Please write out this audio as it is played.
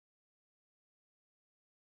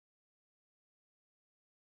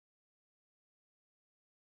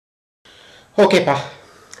ஓகேப்பா,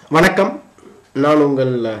 வணக்கம். நான்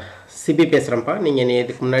உங்கள் சிபி பேசுகிறேன்ப்பா. நீங்கள்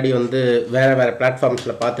இதுக்கு முன்னாடி வந்து வேறு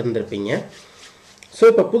பிளாட்ஃபார்ம்ஸில் பார்த்துருந்துருப்பீங்க. ஸோ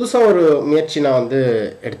இப்போ புதுசாக ஒரு முயற்சி நான் வந்து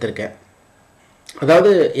எடுத்திருக்கேன்.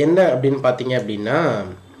 அதாவது என்ன அப்படின்னு பார்த்தீங்க அப்படின்னா,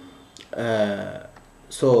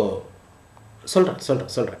 ஸோ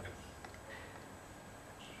சொல்கிறேன்.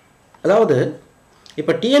 அதாவது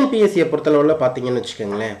இப்போ டிஎன்பிஎஸ்சியை பொறுத்தளவில் பார்த்தீங்கன்னு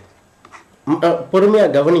வச்சுக்கோங்களேன்,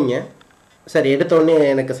 பொறுமையாக கவனிங்க. சார் எடுத்தோடனே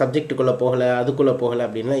எனக்கு சப்ஜெக்டுக்குள்ளே போகலை, அதுக்குள்ளே போகலை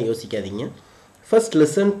அப்படின்லாம் யோசிக்காதீங்க. First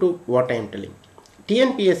listen to what I am telling.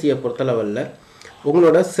 டிஎன்பிஎஸ்சியை பொறுத்தளவில்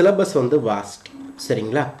உங்களோட சிலபஸ் வந்து வாஸ்ட்,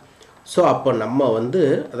 சரிங்களா? ஸோ அப்போ நம்ம வந்து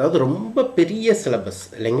அதாவது ரொம்ப பெரிய சிலபஸ்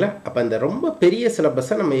இல்லைங்களா? அப்போ இந்த ரொம்ப பெரிய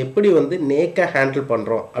சிலபஸை நம்ம எப்படி வந்து நேக்காக ஹேண்டில்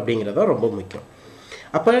பண்ணுறோம் அப்படிங்கிறதான் ரொம்ப முக்கியம்.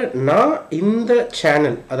 அப்போ நான் இந்த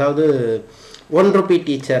சேனல், அதாவது 1 ரூபி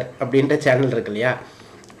டீச்சர் அப்படின்ற சேனல் இருக்கு இல்லையா,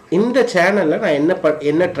 இந்த சேனலில் நான்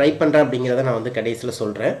என்ன ட்ரை பண்ணுறேன் அப்படிங்கிறத நான் வந்து கடைசியில்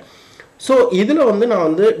சொல்கிறேன். ஸோ இதில் வந்து நான்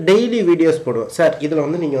வந்து டெய்லி வீடியோஸ் போடுவேன். சார் இதில்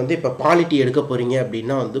வந்து நீங்கள் வந்து இப்போ பாலிட்டி எடுக்க போகிறீங்க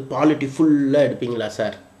அப்படின்னா வந்து பாலிட்டி ஃபுல்லாக எடுப்பீங்களா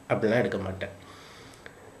சார்? அப்படிலாம் எடுக்க மாட்டேன்.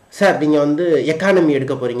 சார் நீங்கள் வந்து எக்கானமி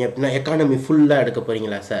எடுக்க போகிறீங்க அப்படின்னா எக்கானமி ஃபுல்லாக எடுக்க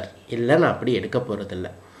போகிறீங்களா சார்? இல்லை, நான் அப்படி எடுக்க போகிறதில்ல.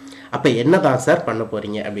 அப்போ என்ன தான் சார் பண்ண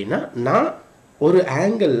போகிறீங்க அப்படின்னா, நான் ஒரு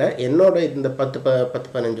ஆங்கிளில் என்னோட இந்த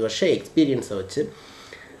 10-15 வருஷம் எக்ஸ்பீரியன்ஸை வச்சு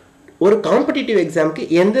ஒரு காம்படிட்டிவ் எக்ஸாமுக்கு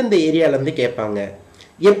எந்தெந்த ஏரியாவிலேருந்து கேட்பாங்க,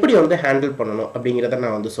 எப்படி வந்து ஹேண்டில் பண்ணணும் அப்படிங்கிறத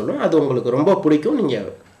நான் வந்து சொல்லுவேன். அது உங்களுக்கு ரொம்ப பிடிக்கும், நீங்கள்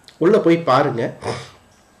உள்ளே போய் பாருங்கள்,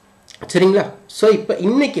 சரிங்களா? ஸோ இப்போ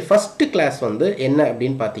இன்றைக்கி ஃபஸ்ட்டு கிளாஸ் வந்து என்ன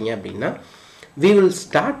அப்படின்னு பார்த்தீங்க அப்படின்னா, we will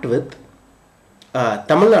start with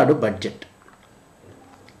Tamil Nadu budget,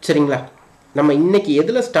 சரிங்களா? நம்ம இன்றைக்கி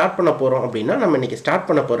எதில் ஸ்டார்ட் பண்ண போகிறோம் அப்படின்னா, நம்ம இன்றைக்கி ஸ்டார்ட்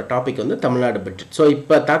பண்ண போகிற டாபிக் வந்து தமிழ்நாடு பட்ஜெட். ஸோ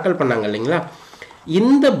இப்போ தாக்கல் பண்ணாங்க இல்லைங்களா,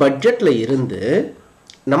 இந்த பட்ஜெட்டில் இருந்து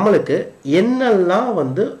நம்மளுக்கு என்னெல்லாம்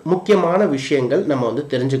வந்து முக்கியமான விஷயங்கள் நம்ம வந்து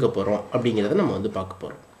தெரிஞ்சுக்க போகிறோம் அப்படிங்கிறத நம்ம வந்து பார்க்க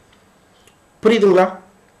போகிறோம். புரியுதுங்களா?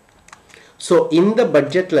 ஸோ இந்த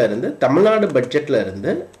பட்ஜெட்டில் இருந்து, தமிழ்நாடு பட்ஜெட்டில்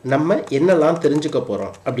இருந்து நம்ம என்னெல்லாம் தெரிஞ்சுக்க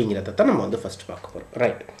போகிறோம் அப்படிங்கிறத தான் நம்ம வந்து ஃபஸ்ட் பார்க்க போகிறோம்.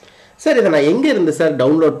 ரைட் சார், இதை நான் எங்கே இருந்து சார்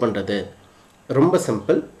டவுன்லோட் பண்ணுறது? ரொம்ப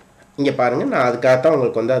சிம்பிள். இங்கே பாருங்கள், நான் அதுக்காகத்தான்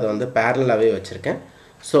உங்களுக்கு வந்து அதை வந்து பேரலாகவே வச்சுருக்கேன்.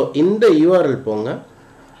 ஸோ இந்த யூஆர்எல் போங்க,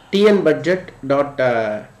 tnbudget.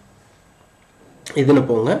 இதுன்னு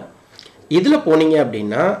போங்க. இதில் போனீங்க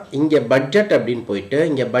அப்படின்னா இங்கே பட்ஜெட் அப்படின்னு போயிட்டு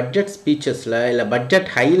இங்கே பட்ஜெட் ஸ்பீச்சஸில் இல்லை பட்ஜெட்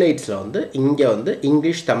ஹைலைட்ஸில் வந்து இங்கே வந்து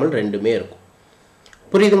இங்கிலீஷ் தமிழ் ரெண்டுமே இருக்கும்.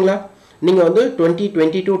 புரியுதுங்களா? நீங்கள் வந்து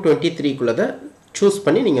 2022-23 சூஸ்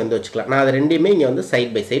பண்ணி நீங்கள் வந்து வச்சுக்கலாம். நான் அது ரெண்டையுமே இங்கே வந்து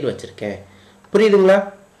சைட் பை சைடு வச்சுருக்கேன். புரியுதுங்களா?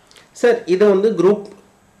 சார் இதை வந்து குரூப்,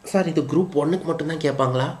 சார் இது குரூப் 1க்கு மட்டும்தான்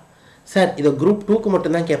கேட்பாங்களா? சார் இதை குரூப் 2க்கு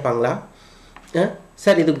மட்டும்தான் கேட்பாங்களா?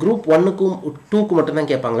 சார் இது குரூப் 1க்கும் 2க்கு மட்டும்தான்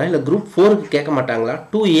கேட்பாங்களா? இல்லை குரூப் 4க்கு கேட்க மாட்டாங்களா?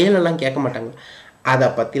 2Aலலாம் கேட்க மாட்டாங்களா? அதை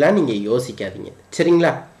பற்றிலாம் நீங்கள் யோசிக்காதீங்க,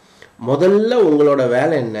 சரிங்களா? முதல்ல உங்களோட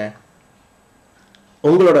வேலை என்ன?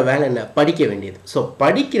 உங்களோட வேலை என்ன? படிக்க வேண்டியது. ஸோ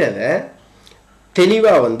படிக்கிறத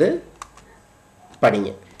தெளிவாக வந்து படிங்க.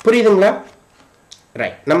 புரியுதுங்களா?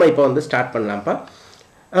 ரைட், நம்ம இப்போ வந்து ஸ்டார்ட் பண்ணலாம்ப்பா.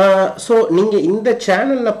 ஸோ நீங்கள் இந்த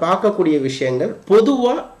சேனலில் பார்க்கக்கூடிய விஷயங்கள்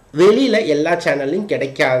பொதுவாக வெளியில் எல்லா சேனல்லையும்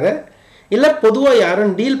கிடைக்காத, இல்லை பொதுவாக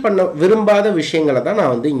யாரும் டீல் பண்ண விரும்பாத விஷயங்களை தான்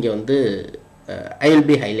நான் வந்து இங்கே வந்து ஐ வில்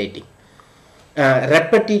பி ஹைலைட்டிங்.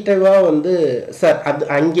 ரெப்படேட்டிவாக வந்து சார் அது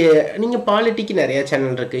அங்கே நீங்கள் பாலிட்டிக்கு நிறையா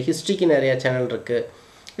சேனல் இருக்குது, ஹிஸ்ட்ரிக்கு நிறையா சேனல் இருக்குது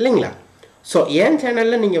இல்லைங்களா? ஸோ என்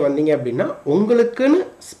சேனலில் நீங்கள் வந்தீங்க அப்படின்னா உங்களுக்குன்னு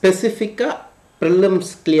ஸ்பெசிஃபிக்காக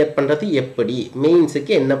ப்ரிலிம்ஸ் கிளியர் பண்ணுறது எப்படி,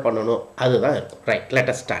 மெயின்ஸுக்கு என்ன பண்ணணும், அதுதான் இருக்கும். Right,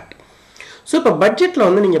 let us start. So இப்போ பட்ஜெட்டில்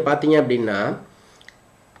வந்து நீங்கள் பார்த்தீங்க அப்படின்னா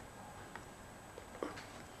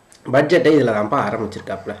பட்ஜெட்டை இதில் தான்ப்பா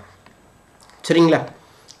ஆரம்பிச்சிருக்காப்புல, சரிங்களா?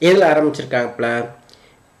 எதில் ஆரம்பிச்சிருக்காப்புல?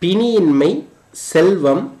 பிணியின்மை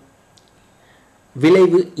செல்வம்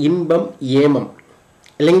விளைவு இன்பம் ஏமம்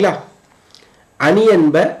இல்லைங்களா?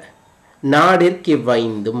 அணியன்ப நாடிற்கு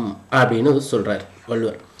வைந்தும் அப்படின்னு சொல்கிறார்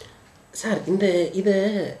வள்ளுவர். சார்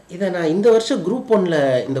இதை நான் இந்த வருஷம் குரூப் 1ல்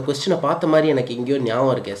இந்த கொஸ்டினை பார்த்த மாதிரி எனக்கு எங்கேயோ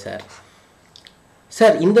ஞாபகம் இருக்கே சார்.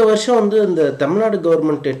 சார் இந்த வருஷம் வந்து இந்த தமிழ்நாடு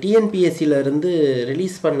கவர்மெண்ட் டிஎன்பிஎஸ்சியிலேருந்து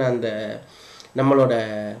ரிலீஸ் பண்ண அந்த நம்மளோட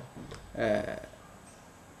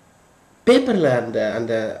பேப்பரில் அந்த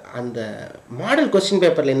அந்த அந்த மாடல் கொஸ்டின்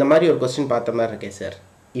பேப்பரில் இந்த மாதிரி ஒரு கொஸ்டின் பார்த்த மாதிரி இருக்கே சார்.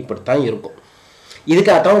 இப்படித்தான் இருக்கும்.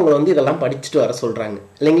 இதுக்காகத்தான் உங்களை வந்து இதெல்லாம் படிச்சுட்டு வர சொல்கிறாங்க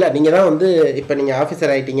இல்லைங்களா? நீங்கள் தான் வந்து இப்போ நீங்கள்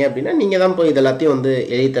ஆஃபீஸர் ஆகிட்டீங்க அப்படின்னா நீங்கள் தான் போய் இதெல்லாத்தையும் வந்து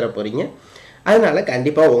எழுதி தர போகிறீங்க. அதனால்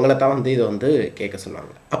கண்டிப்பாக உங்களை தான் வந்து இதை வந்து கேட்க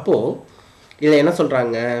சொன்னாங்க. அப்போது இதில் என்ன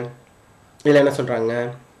சொல்கிறாங்க?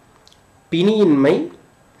 பிணியின்மை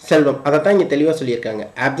செல்வம், அதை தான் இங்கே தெளிவாக சொல்லியிருக்காங்க.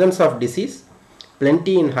 Options of disease,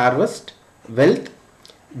 plenty in harvest, wealth,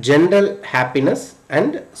 general happiness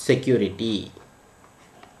and security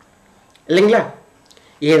இல்லைங்களா?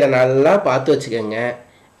 இதை நல்லா பார்த்து வச்சுக்கோங்க.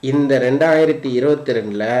 இந்த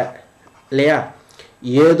 2022ல இல்லையா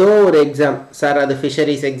ஏதோ ஒரு எக்ஸாம் சார் அது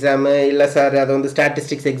ஃபிஷரிஸ் எக்ஸாமு இல்லை சார் அது வந்து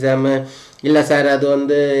ஸ்டாட்டிஸ்டிக்ஸ் எக்ஸாமு இல்லை சார் அது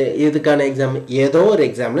வந்து இதுக்கான எக்ஸாம் ஏதோ ஒரு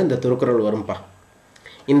எக்ஸாமில் இந்த திருக்குறள் வரும்பா.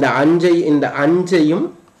 இந்த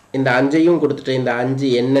அஞ்சையும் கொடுத்துட்டு இந்த 5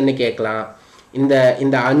 என்னன்னு கேட்கலாம். இந்த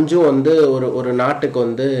 5 வந்து ஒரு நாட்டுக்கு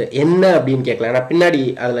வந்து என்ன அப்படின்னு கேட்கலாம். ஏன்னா பின்னாடி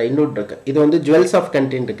அதில் இன்னொன்று இருக்கு. இது வந்து ஜுவல்ஸ் ஆஃப்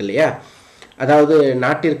கண்ட்ரின்னு இருக்கு இல்லையா, அதாவது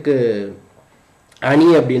நாட்டிற்கு அணி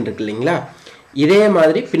அப்படின்னு இருக்கு இல்லைங்களா. இதே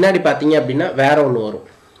மாதிரி பின்னாடி பார்த்தீங்க அப்படின்னா வேற ஒன்று வரும்,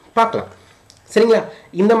 பார்க்கலாம் சரிங்களா.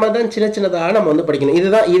 இந்த மாதிரி தான் சின்ன சின்னதாக நம்ம வந்து படிக்கணும்.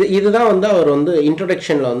 இதுதான் வந்து அவர் வந்து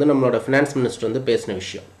இன்ட்ரோடக்ஷனில் வந்து நம்மளோட ஃபினான்ஸ் மினிஸ்டர் வந்து பேசின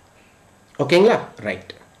விஷயம். ஓகேங்களா,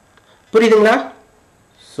 ரைட், புரியுதுங்களா?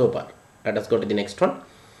 Super, let us go to the next one.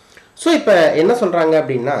 So இப்போ என்ன சொல்கிறாங்க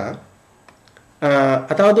அப்படின்னா,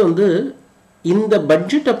 அதாவது வந்து இந்த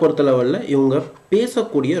பட்ஜெட்டை பொறுத்தளவில் இவங்க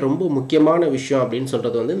பேசக்கூடிய ரொம்ப முக்கியமான விஷயம் அப்படின்னு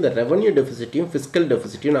சொல்கிறது வந்து இந்த ரெவன்யூ டெஃபிசிட்டையும் ஃபிஸ்கல்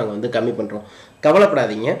டெஃபிசிட்டையும் நாங்கள் வந்து கம்மி பண்ணுறோம்.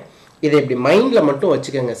 கவலைப்படாதீங்க, இதை இப்படி மைண்டில் மட்டும்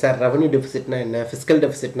வச்சுக்கோங்க. சார் ரெவன்யூ டெஃபிசிட்னா என்ன, ஃபிஸ்கல்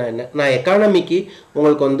டெஃபிசிட்னா என்ன, நான் எக்கானமிக்கு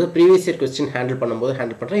உங்களுக்கு வந்து ப்ரீவியஸ் இயர் கொஸ்டின் ஹேண்டில் பண்ணும்போது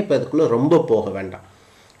ஹேண்டில் பண்ணுறேன். இப்போ அதுக்குள்ளே ரொம்ப போக வேண்டாம்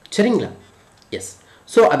சரிங்களா. எஸ்,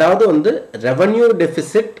 ஸோ அதாவது வந்து ரெவன்யூ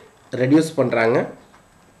டெஃபிசிட் ரெடியூஸ் பண்ணுறாங்க,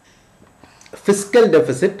 ஃபிஸ்கல்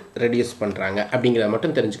டெஃபிசிட் ரெடியூஸ் பண்ணுறாங்க அப்படிங்கிறத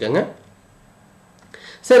மட்டும் தெரிஞ்சுக்கோங்க.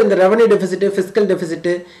 சார் இந்த ரெவன்யூ டெஃபிசிட்டு ஃபிஸ்கல்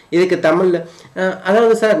டெஃபிசிட்டு இதுக்கு தமிழில்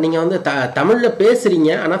அதாவது சார் நீங்கள் வந்து தமிழில் பேசுகிறீங்க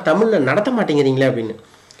ஆனால் தமிழில் நடத்த மாட்டேங்கிறீங்களே அப்படின்னு.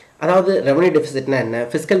 அதாவது ரெவன்யூ டெஃபிசிட்னா என்ன,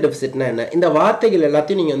 ஃபிஸ்கல் டெஃபிசிட்னா என்ன, இந்த வார்த்தைகள்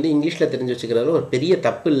எல்லாத்தையும் நீங்கள் வந்து இங்கிலீஷில் தெரிஞ்சு வச்சுக்கிறதுல ஒரு பெரிய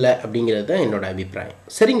தப்பு இல்லை அப்படிங்கிறது தான் என்னோட அபிப்பிராயம்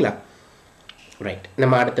சரிங்களா. ரைட்,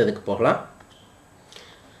 நம்ம அடுத்ததுக்கு போகலாம்.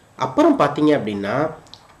 அப்புறம் பார்த்தீங்க அப்படின்னா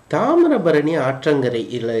தாமிரபரணி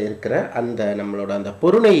ஆற்றங்கரையில் இருக்கிற அந்த நம்மளோட அந்த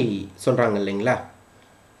பொருணை சொல்கிறாங்க இல்லைங்களா,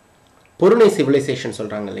 பொருணை சிவிலைசேஷன்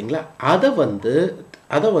சொல்கிறாங்க இல்லைங்களா, அதை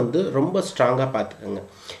வந்து ரொம்ப ஸ்ட்ராங்காக பார்த்துக்கோங்க.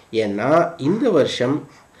 ஏன்னா இந்த வருஷம்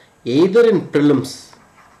எய்தர் இன் ப்ரிலிம்ஸ்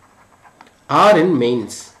ஆர் இன்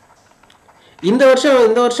மெயின்ஸ். இந்த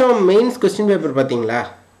வருஷம் மெயின்ஸ் கொஸ்டின் பேப்பர் பார்த்தீங்களா,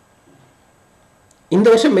 இந்த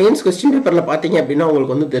வருஷம் மெயின்ஸ் கொஸ்டின் பேப்பரில் பார்த்தீங்க அப்படின்னா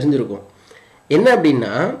உங்களுக்கு வந்து தெரிஞ்சிருக்கும் என்ன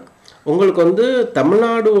அப்படின்னா, உங்களுக்கு வந்து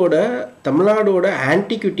தமிழ்நாடோட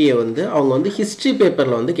ஆன்டிக்விட்டியை வந்து அவங்க வந்து ஹிஸ்ட்ரி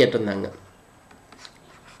பேப்பரில் வந்து கேட்டிருந்தாங்க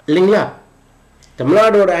இல்லைங்களா.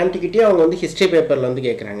 தமிழ்நாடோட ஆன்டிக்விட்டியை அவங்க வந்து ஹிஸ்ட்ரி பேப்பரில் வந்து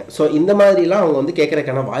கேட்குறாங்க. ஸோ இந்த மாதிரிலாம் அவங்க வந்து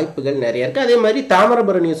கேட்குறதுக்கான வாய்ப்புகள் நிறைய இருக்குது. அதே மாதிரி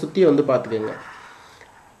தாமிரபரணியை சுற்றி வந்து பார்த்துக்கோங்க.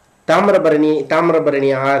 தாமிரபரணி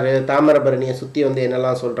ஆறு, தாமிரபரணியை சுற்றி வந்து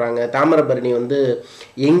என்னெல்லாம் சொல்கிறாங்க, தாமிரபரணி வந்து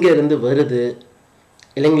எங்கேருந்து வருது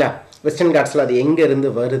இல்லைங்களா, வெஸ்டர்ன் காட்ஸில் அது எங்கேருந்து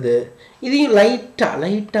வருது, இதையும்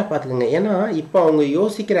லைட்டாக பார்த்துக்கோங்க. ஏன்னா இப்போ அவங்க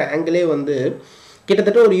யோசிக்கிற ஆங்கிளே வந்து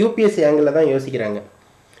கிட்டத்தட்ட ஒரு யூபிஎஸ்சி ஆங்கிளில் தான் யோசிக்கிறாங்க.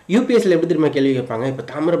 யூபிஎஸ்சியில் எப்படி திரும்ப கேள்வி கேட்பாங்க, இப்போ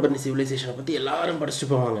தாமிரபரணி சிவிலைசேஷனை பற்றி எல்லாரும் படிச்சுட்டு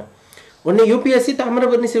போவாங்க. ஒன்று யூபிஎஸ்சி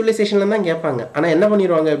தாமிரபரணி சிவிலைசேஷனில் தான் கேட்பாங்க. ஆனால் என்ன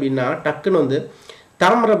பண்ணிடுவாங்க அப்படின்னா டக்குன்னு வந்து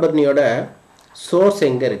தாமிரபரணியோட சோர்ஸ்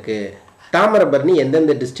எங்கே இருக்குது, தாமிரபரணி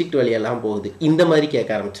எந்தெந்த டிஸ்ட்ரிக்ட் வழியெல்லாம் போகுது, இந்த மாதிரி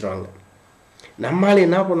கேட்க ஆரம்பிச்சிருவாங்க. நம்மளால்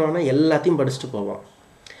என்ன பண்ணுவாங்கன்னா எல்லாத்தையும் படிச்சுட்டு போவோம்.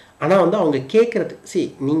 ஆனால் வந்து அவங்க கேட்குறது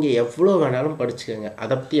நீங்கள் எவ்வளோ வேணாலும் படிச்சுக்கோங்க,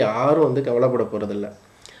 அதை பற்றி யாரும் வந்து கவலைப்பட போகிறதில்ல.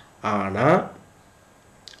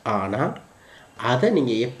 ஆனால் அதை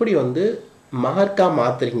நீங்கள் எப்படி வந்து மார்க்காக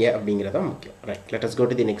மாற்றுறீங்க அப்படிங்கிறதான் முக்கியம். Right, let us go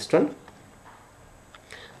to the next one.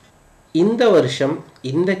 இந்த வருஷம்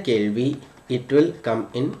இந்த கேள்வி it will come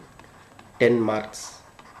in 10 marks.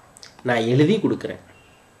 நான் எழுதி கொடுக்குறேன்.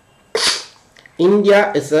 India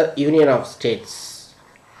is a union of states.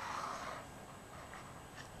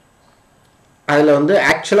 அதில் வந்து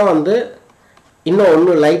ஆக்சுவலாக வந்து இன்னும்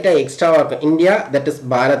ஒன்று லைட்டாக எக்ஸ்ட்ராவாக இருக்கும். இந்தியா தட் இஸ்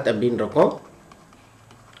பாரத் அப்படின்னு இருக்கும்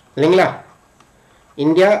இல்லைங்களா.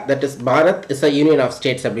 India that is Bharat is a union of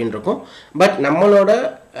states அப்படின்னு இருக்கும். பட் நம்மளோட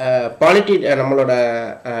நம்மளோட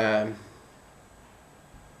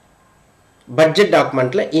budget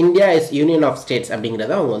டாக்குமெண்ட்டில் India is union of states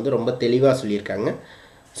அப்படிங்கிறத அவங்க வந்து ரொம்ப தெளிவாக சொல்லியிருக்காங்க.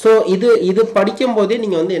 ஸோ இது படிக்கும்போதே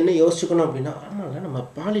நீங்கள் வந்து என்ன யோசிச்சுக்கணும் அப்படின்னா, ஆமாங்க நம்ம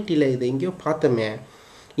பாலிட்டியில் இது எங்கேயோ பார்த்தோமே,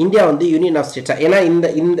 இந்தியா வந்து யூனியன் ஆஃப் ஸ்டேட்ஸா. ஏன்னா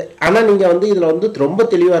இந்த ஆனால் நீங்கள் வந்து இதில் வந்து ரொம்ப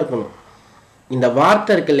தெளிவாக இருக்கணும். இந்த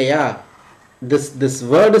வார்த்தை இருக்கு இல்லையா, this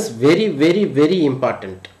word is very very very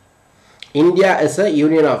important. India is a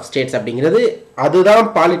union of states அப்படிங்கிறது அதுதான்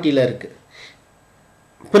பாலிட்டியில் இருக்குது.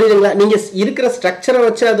 புரியுதுங்களா. நீங்கள் இருக்கிற ஸ்ட்ரக்சரை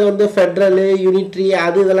வச்சு அது வந்து ஃபெட்ரலு யூனிட்ரி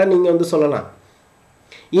அது இதெல்லாம் நீங்கள் வந்து சொல்லலாம்.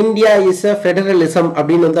 இந்தியா இஸ் அ ஃபெடரலிசம்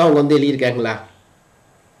அப்படின்னு வந்து அவங்க வந்து எழுதியிருக்காங்களா.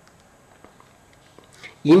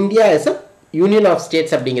 India is a union of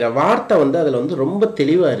states அப்படிங்கிற வார்த்தை வந்து அதில் வந்து ரொம்ப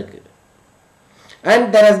தெளிவாக இருக்குது. And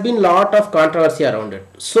there has been lot of controversy around it.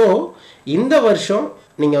 So இந்த வருஷம்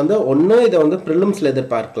நீங்கள் வந்து ஒன்று இதை வந்து ப்ரிலிம்ஸில்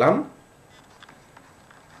எதிர்பார்க்கலாம்,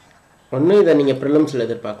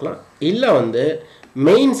 இல்லை வந்து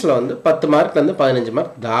மெயின்ஸில் வந்து 10 மார்க்லேருந்து 15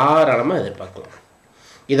 மார்க் தாராளமாக எதிர்பார்க்கலாம்.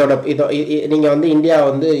 இதோட நீங்கள் வந்து இந்தியா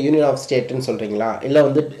வந்து யூனியன் ஆஃப் ஸ்டேட்னு சொல்கிறீங்களா, இல்லை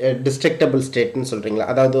வந்து டிஸ்ட்ரிக்டபிள் ஸ்டேட்னு சொல்கிறீங்களா?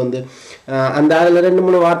 அதாவது வந்து அந்த அதில்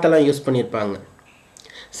 2-3 வார்த்தைலாம் யூஸ் பண்ணியிருப்பாங்க.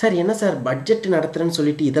 சார் என்ன சார் பட்ஜெட் நடத்துகிறேன்னு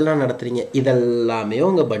சொல்லிட்டு இதெல்லாம் நடத்துகிறீங்க? இதெல்லாமே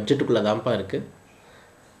உங்கள் பட்ஜெட்டுக்குள்ளே தான்ப்பா இருக்குது.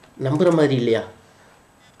 நம்புகிற மாதிரி இல்லையா?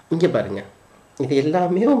 இங்கே பாருங்கள், இது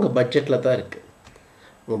எல்லாமே உங்கள் பட்ஜெட்டில் தான் இருக்குது.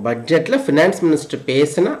 உங்கள் பட்ஜெட்டில் ஃபினான்ஸ் மினிஸ்டர்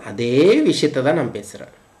பேசுனா அதே விஷயத்தை தான் நான்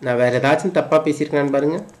பேசுகிறேன். நான் வேறு ஏதாச்சும் தப்பாக பேசியிருக்கேன்னு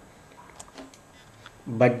பாருங்கள்.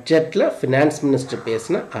 பட்ஜெட்டில் ஃபினான்ஸ் மினிஸ்டர்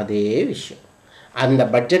பேசுனா அதே விஷயம், அந்த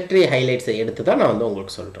பட்ஜெட்ரி ஹைலைட்ஸை எடுத்து தான் நான் வந்து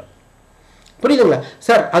உங்களுக்கு சொல்கிறேன். புரியுதுங்களா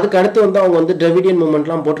சார்? அதுக்கு அடுத்து வந்து அவங்க வந்து டிராவிடியன்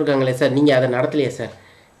மூமெண்ட்லாம் போட்டிருக்காங்களே சார், நீங்கள் அதை நடத்தலையே சார்?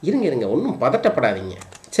 இருங்க ஒன்றும் பதட்டப்படாதீங்க,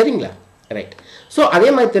 சரிங்களா? ரைட். ஸோ அதே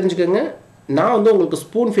மாதிரி தெரிஞ்சுக்கோங்க, நான் வந்து உங்களுக்கு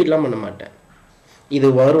ஸ்பூன் ஃபீட்லாம் பண்ண மாட்டேன். இது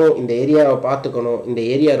வரும், இந்த ஏரியாவை பார்த்துக்கணும், இந்த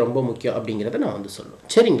ஏரியா ரொம்ப முக்கியம் அப்படிங்கிறத நான் வந்து சொல்லுவேன்,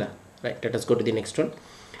 சரிங்களா? Right. Let us go to the next one.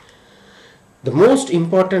 The most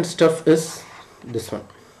important stuff is this one.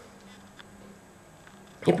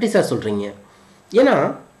 எப்படி சார் சொல்கிறீங்க? ஏன்னா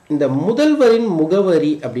இந்த முதல்வரின்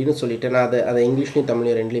முகவரி அப்படின்னு சொல்லிட்டு நான் அதை இங்கிலீஷ்லையும்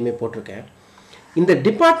தமிழையும் ரெண்டுலேயுமே போட்டிருக்கேன். இந்த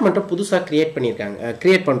டிபார்ட்மெண்ட்டை புதுசாக க்ரியேட்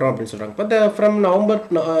பண்ணுறோம் அப்படின்னு சொல்கிறாங்க. இப்போ ஃப்ரம்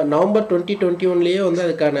நவம்பர் 2021 வந்து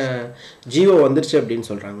அதுக்கான ஜியோ வந்துருச்சு அப்படின்னு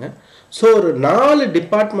சொல்கிறாங்க. ஸோ ஒரு 4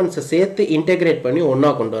 டிபார்ட்மெண்ட்ஸை சேர்த்து இன்டெகிரேட் பண்ணி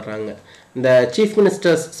ஒன்றா கொண்டு வர்றாங்க. இந்த சீஃப்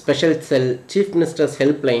மினிஸ்டர்ஸ் ஸ்பெஷல் செல், சீஃப் மினிஸ்டர்ஸ்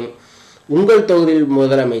ஹெல்ப்லைன், உங்கள் தொகுதியில்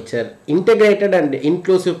முதலமைச்சர், integrated and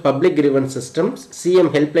inclusive public grievance systems,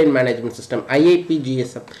 CM helpline management system,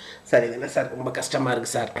 IIPGSM. Sir இது என்ன சார் ரொம்ப கஷ்டமாக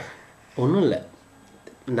இருக்குது சார்? ஒன்றும் இல்லை,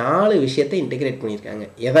 4 விஷயத்தை இன்டெகிரேட் பண்ணியிருக்காங்க.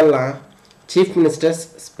 எதெல்லாம்? சீஃப் மினிஸ்டர்ஸ்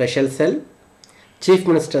ஸ்பெஷல் செல், சீஃப்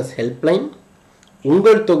மினிஸ்டர்ஸ் ஹெல்ப்லைன்,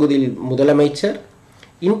 உங்கள் தொகுதியில் முதலமைச்சர்,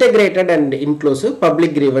 integrated and inclusive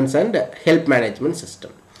public grievance and help management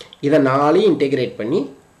system. இதை 4 இன்டெகிரேட் பண்ணி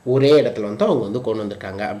ஒரே இடத்துல வந்து அவங்க வந்து கொண்டு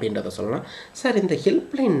வந்திருக்காங்க அப்படின்றத சொல்லலாம். சார் இந்த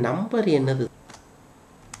ஹெல்ப்லைன் நம்பர் என்னது?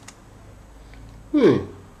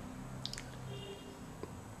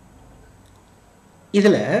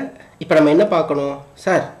 இதில் இப்போ நம்ம என்ன பார்க்கணும்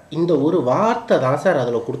சார்? இந்த ஒரு வார்த்தை தான் சார்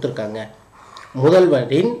அதில் கொடுத்துருக்காங்க,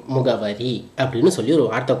 முதல்வரின் முகவரி அப்படின்னு சொல்லி ஒரு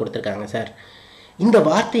வார்த்தை கொடுத்துருக்காங்க சார். இந்த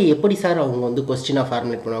வார்த்தையை எப்படி சார் அவங்க வந்து கொஸ்டினாக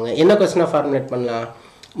ஃபார்முலேட் பண்ணுவாங்க? என்ன கொஸ்டினாக ஃபார்முலேட் பண்ணலாம்?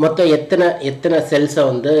 மொத்தம் எத்தனை செல்ஸை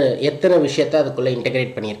வந்து எத்தனை விஷயத்தை அதுக்குள்ளே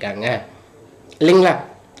இன்டெகிரேட் பண்ணியிருக்காங்க இல்லைங்களா?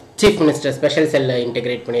 சீஃப் மினிஸ்டர் ஸ்பெஷல் செல்லை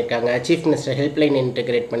இன்டெகிரேட் பண்ணியிருக்காங்க, சீஃப் மினிஸ்டர் ஹெல்ப்லைன்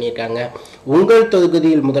இன்டெகிரேட் பண்ணியிருக்காங்க, உங்கள்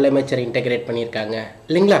தொகுதியில் முதலமைச்சர் இன்டெகிரேட் பண்ணியிருக்காங்க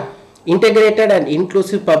இல்லைங்களா? Integrated and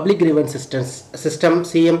inclusive public grievance system,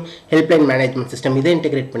 CM helpline management system, இதை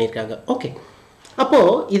இன்டெகிரேட் பண்ணியிருக்காங்க. ஓகே,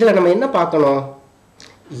 அப்போது இதில் நம்ம என்ன பார்க்கணும்?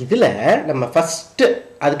 இதில் நம்ம ஃபஸ்ட்டு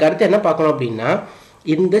அதுக்கு அடுத்து என்ன பார்க்கணும் அப்படின்னா,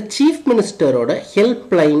 இந்த சீஃப் மினிஸ்டரோட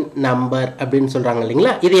ஹெல்ப்லைன் நம்பர் அப்படின்னு சொல்கிறாங்க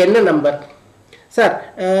இல்லைங்களா? இது என்ன நம்பர் சார்?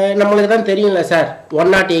 நம்மளுக்கு தான் தெரியும்ல சார்,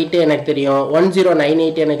 108 எனக்கு தெரியும்,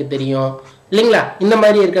 1098 எனக்கு தெரியும் இல்லைங்களா? இந்த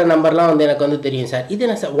மாதிரி இருக்கிற நம்பர்லாம் வந்து எனக்கு வந்து தெரியும் சார். இது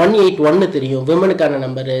என்ன சார்? 181 தெரியும், விமனுக்கான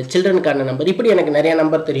நம்பரு, சில்ட்ரனுக்கான நம்பர், இப்படி எனக்கு நிறையா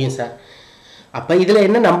நம்பர் தெரியும் சார். அப்போ இதில்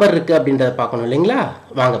என்ன நம்பர் இருக்குது அப்படின்றத பார்க்கணும் இல்லைங்களா?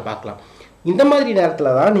 வாங்க பார்க்கலாம். இந்த மாதிரி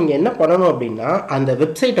நேரத்தில் தான் நீங்கள் என்ன பண்ணணும் அப்படின்னா, அந்த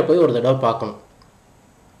வெப்சைட்டை போய் ஒரு தடவை பார்க்கணும்.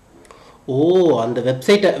 ஓ, அந்த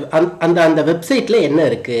வெப்சைட்டை அந்த வெப்சைட்டில் என்ன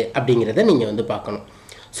இருக்குது அப்படிங்கிறத நீங்கள் வந்து பார்க்கணும்.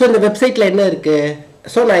 ஸோ இந்த வெப்சைட்டில் என்ன இருக்குது?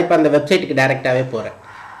 ஸோ நான் இப்போ அந்த வெப்சைட்டுக்கு டைரெக்டாகவே போகிறேன்.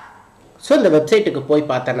 ஸோ இந்த வெப்சைட்டுக்கு போய்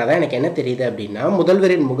பார்த்தேன்னா தான் எனக்கு என்ன தெரியுது அப்படின்னா,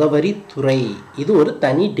 முதல்வரின் முகவரி துறை இது ஒரு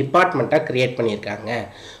தனி டிபார்ட்மெண்ட்டாக க்ரியேட் பண்ணியிருக்காங்க.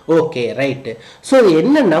 Okay, right. ஸோ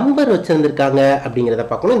என்ன நம்பர் வச்சுருந்துருக்காங்க அப்படிங்கிறத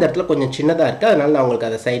பார்க்கணும். இந்த இடத்துல கொஞ்சம் சின்னதாக இருக்குது, அதனால் நான் உங்களுக்கு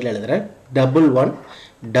அதை சைடில் எழுதுகிறேன்.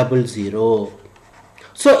 1100.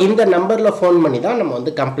 ஸோ இந்த நம்பரில் ஃபோன் பண்ணி தான் நம்ம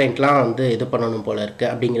வந்து கம்ப்ளைண்ட்லாம் வந்து இது பண்ணணும் போல் இருக்குது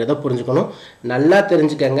அப்படிங்கிறத புரிஞ்சுக்கணும். நல்லா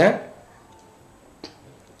தெரிஞ்சுக்கங்க,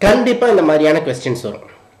 கண்டிப்பாக இந்த மாதிரியான கொஸ்டின்ஸ்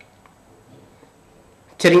வரும்,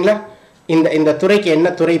 சரிங்களா? இந்த துறைக்கு என்ன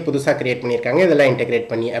துறை புதுசாக கிரியேட் பண்ணியிருக்காங்க, இதெல்லாம்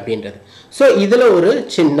இன்டெகிரேட் பண்ணி அப்படின்றது. ஸோ இதில் ஒரு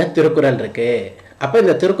சின்ன திருக்குறள் இருக்குது. அப்போ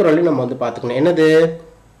இந்த திருக்குறளையும் நம்ம வந்து பார்த்துக்கணும். என்னது?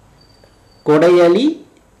 கொடையலி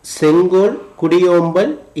செங்கோல்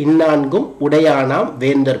குடியோம்பல் இந்நான்கும் உடையானாம்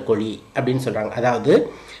வேந்தர் கொழி அப்படின்னு சொல்கிறாங்க. அதாவது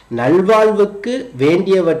நல்வாழ்வுக்கு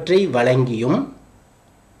வேண்டியவற்றை வழங்கியும்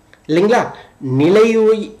இல்லைங்களா,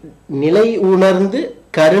 நிலை உணர்ந்து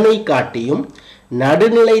கருணை காட்டியும்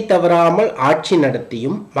நடுநிலை தவறாமல் ஆட்சி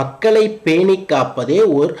நடத்தியும் மக்களை பேணி காப்பதே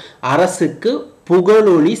ஓர் அரசுக்கு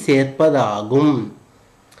புகழொளி சேர்ப்பதாகும்.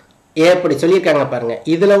 எப்படி சொல்லியிருக்காங்க பாருங்க.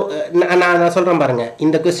 இதில் நான் சொல்கிறேன் பாருங்க,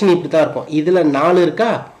 இந்த கொஸ்டின் இப்படி தான் இருக்கும். இதில் 4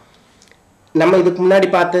 இருக்கா? நம்ம இதுக்கு முன்னாடி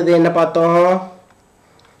பார்த்தது என்ன பார்த்தோம்?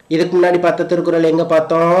 இதுக்கு முன்னாடி பார்த்த திருக்குறள் எங்கே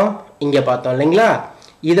பார்த்தோம்? இங்கே பார்த்தோம் இல்லைங்களா?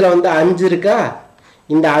 இதில் வந்து 5 இருக்கா?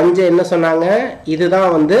 இந்த 5 என்ன சொன்னாங்க?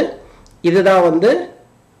 இதுதான் வந்து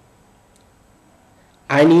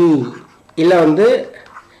அணி இல்லை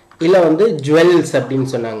வந்து ஜுவல்ஸ் அப்படின்னு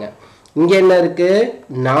சொன்னாங்க. இங்கே என்ன இருக்குது?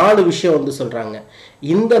 4 விஷயம் வந்து சொல்கிறாங்க.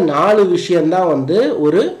 இந்த 4 விஷயந்தான் வந்து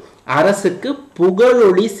ஒரு அரசுக்கு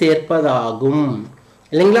புகழொளி சேர்ப்பதாகும்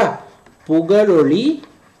இல்லைங்களா? புகழொளி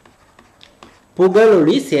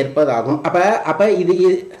சேர்ப்பதாகும். அப்போ இது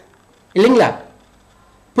இல்லைங்களா?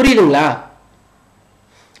 புரியுதுங்களா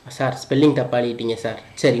சார்? ஸ்பெல்லிங் தப்பா எழுதிட்டீங்க சார்.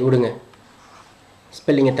 சரி விடுங்க,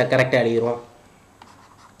 ஸ்பெல்லிங்கை கரெக்டாக எழுதிடுவோம்.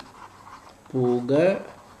 புகழொளி,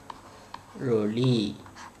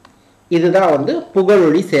 இதுதான் வந்து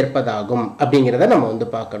புகழொளி சேர்ப்பதாகும் அப்படிங்கிறத நம்ம வந்து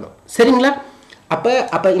பார்க்கணும். சரிங்களா?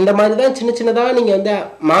 அப்போ இந்த மாதிரி தான் சின்ன சின்னதாக நீங்கள் வந்து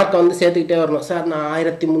மார்க்கை வந்து சேர்த்துக்கிட்டே வரணும். சார் நான்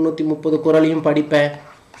 1330 குறளையும் படிப்பேன்,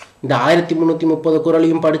 இந்த 1330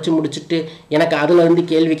 குறளையும் படித்து முடிச்சுட்டு எனக்கு அதில் வந்து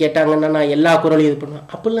கேள்வி கேட்டாங்கன்னா நான் எல்லா குறளையும் இது பண்ணுவேன்.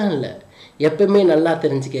 அப்படிலாம் இல்லை. எப்பவுமே நல்லா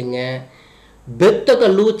தெரிஞ்சுக்கங்க, பெத்த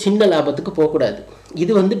கல்லு சின்ன லாபத்துக்கு போகக்கூடாது.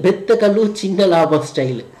 இது வந்து பெத்த கல்லு சின்ன லாபம்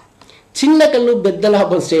ஸ்டைலு. சின்ன கல்லு பெத்த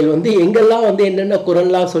லாபம் ஸ்டைல் வந்து எங்கெல்லாம் வந்து என்னென்ன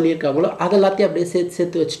குறள்லாம் சொல்லியிருக்காங்களோ அதெல்லாத்தையும் அப்படியே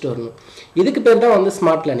சேர்த்து வச்சுட்டு வரணும். இதுக்கு பேர் தான் வந்து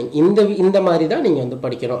ஸ்மார்ட் லேர்னிங். இந்த மாதிரி தான் நீங்கள் வந்து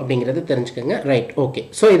படிக்கணும் அப்படிங்கிறத தெரிஞ்சுக்கோங்க. Right, okay.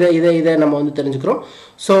 ஸோ இதை நம்ம வந்து தெரிஞ்சுக்கிறோம்.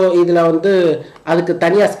 ஸோ இதில் வந்து அதுக்கு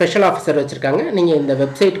தனியாக ஸ்பெஷல் ஆஃபீஸர் வச்சுருக்காங்க. நீங்கள் இந்த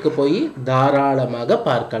வெப்சைட்டுக்கு போய் தாராளமாக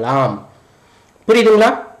பார்க்கலாம்.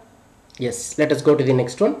 புரியுதுங்களா? S, let us go to the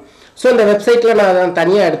next one. So இந்த வெப்சைட்டில் நான்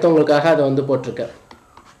தனியாக எடுத்தவங்களுக்காக அதை வந்து போட்டிருக்கேன்.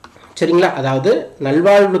 சரிங்களா? அதாவது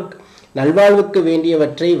நல்வாழ்வுக்கு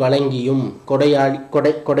வேண்டியவற்றை வழங்கியும்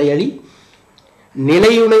கொடையளி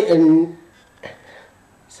நிலையுணை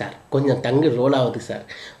சார், கொஞ்சம் தங்கு ரோல் ஆகுது சார்.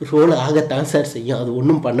 ரோல் ஆகத்தான் சார் செய்யும், அது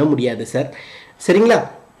ஒன்றும் பண்ண முடியாது சார். சரிங்களா?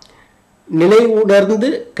 நிலை உணர்ந்து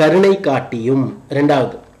கருணை காட்டியும்,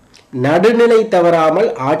 2வது நடுநிலை தவறாமல்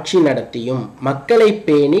ஆட்சி நடத்தியும் மக்களை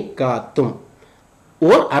பேணி காத்தும்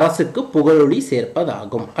ஓர் அரசுக்கு புகழொளி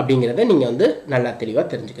சேர்ப்பதாகும் அப்படிங்கிறத நீங்கள் வந்து நல்லா தெளிவாக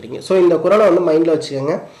தெரிஞ்சுக்கிறீங்க. ஸோ இந்த குறளை வந்து மைண்டில்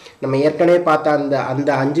வச்சுக்கோங்க. நம்ம ஏற்கனவே பார்த்த அந்த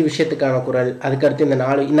 5 விஷயத்துக்கான குறள், அதுக்கடுத்து இந்த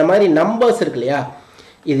 4, இந்த மாதிரி நம்பர்ஸ் இருக்கு இல்லையா,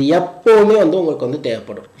 இது எப்போவுமே வந்து உங்களுக்கு வந்து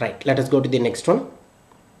தேவைப்படும். Right, let us go to the next one.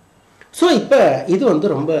 So இப்போ இது வந்து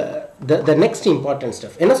ரொம்ப த நெக்ஸ்ட் இம்பார்ட்டன்ட்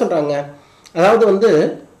ஸ்டெப். என்ன சொல்கிறாங்க? அதாவது வந்து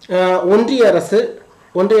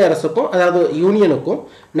ஒன்றிய அரசுக்கும் அதாவது யூனியனுக்கும்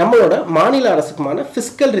நம்மளோட மாநில அரசுக்குமான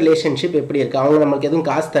ஃபிஸ்கல் ரிலேஷன்ஷிப் எப்படி இருக்குது, அவங்க நம்மளுக்கு எதுவும்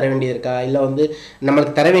காசு தர வேண்டியது இருக்கா, இல்லை வந்து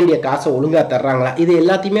நம்மளுக்கு தர வேண்டிய காசை ஒழுங்காக தர்றாங்களா, இது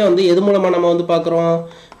எல்லாத்தையுமே வந்து எது மூலமாக நம்ம வந்து பார்க்குறோம்?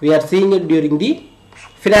 We are seeing it during the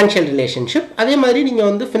financial relationship. அதே மாதிரி நீங்கள்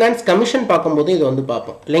வந்து ஃபினான்ஸ் கமிஷன் பார்க்கும்போதும் இதை வந்து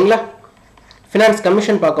பார்ப்போம் இல்லைங்களா? ஃபினான்ஸ்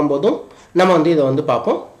கமிஷன் பார்க்கும்போதும் நம்ம வந்து இதை வந்து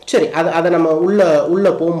பார்ப்போம். சரி, அதை நம்ம உள்ளே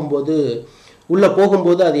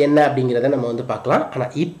போகும்போது அது என்ன அப்படிங்கிறத நம்ம வந்து பார்க்கலாம்.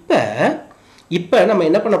 ஆனால் இப்போ நம்ம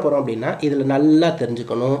என்ன பண்ண போகிறோம் அப்படின்னா, இதில் நல்லா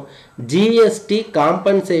தெரிஞ்சுக்கணும். ஜிஎஸ்டி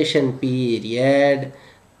காம்பன்சேஷன் பீரியட்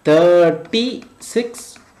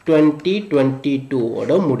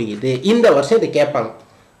 36/2022 முடியுது. இந்த வருஷம் இதை கேட்பாங்க.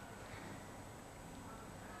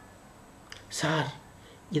 சார்,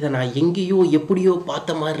 இதை நான் எங்கேயோ எப்படியோ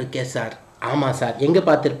பார்த்த மாதிரி இருக்கேன் சார். ஆமாம் சார், எங்கே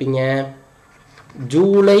பார்த்துருப்பீங்க?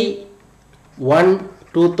 ஜூலை 1,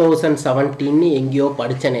 2017 எங்கேயோ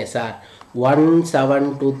படித்தனே சார்.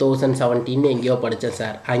 1/7/2017 எங்கேயோ படித்தேன்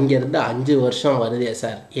சார். அங்கேருந்து 5 வருஷம் வருதே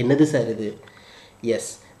சார். என்னது சார் இது?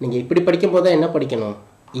 எஸ், நீங்கள் இப்படி படிக்கும்போது தான் என்ன படிக்கணும்?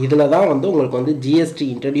 இதில் தான் வந்து உங்களுக்கு வந்து ஜிஎஸ்டி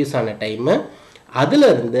இன்ட்ரடியூஸ் ஆன டைமு.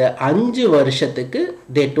 அதிலிருந்து 5 வருஷத்துக்கு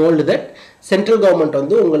தே டோல்டு தட் சென்ட்ரல் கவர்மெண்ட்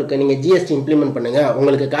வந்து உங்களுக்கு நீங்கள் ஜிஎஸ்டி இம்ப்ளிமெண்ட் பண்ணுங்கள்,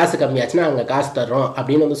 உங்களுக்கு காசு கம்மியாச்சுன்னா அங்கே காசு தர்றோம்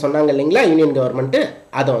அப்படின்னு வந்து சொன்னாங்க இல்லைங்களா யூனியன் கவர்மெண்ட்டு.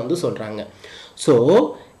 அதை வந்து சொல்கிறாங்க. ஸோ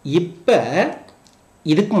இப்போ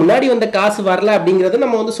இதுக்கு முன்னாடி வந்த காசு வரல அப்படிங்கிறத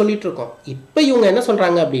நம்ம வந்து சொல்லிட்டு இருக்கோம். இப்போ இவங்க என்ன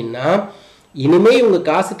சொல்கிறாங்க அப்படின்னா, இனிமேல் இவங்க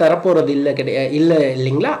காசு தரப்போகிறது இல்லை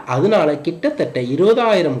இல்லைங்களா, அதனால கிட்டத்தட்ட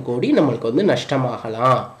 20,000 கோடி நம்மளுக்கு வந்து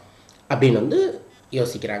நஷ்டமாகலாம் அப்படின்னு வந்து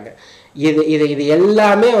யோசிக்கிறாங்க. இது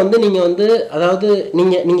எல்லாமே வந்து நீங்கள் வந்து அதாவது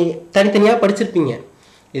நீங்கள் தனித்தனியாக படிச்சிருப்பீங்க.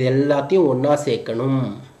 இது எல்லாத்தையும் ஒன்றா சேர்க்கணும்.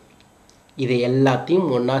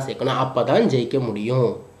 அப்போ தான் ஜெயிக்க முடியும்.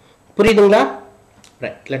 புரியுதுங்களா?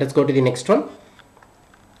 Right, let us go to the next one.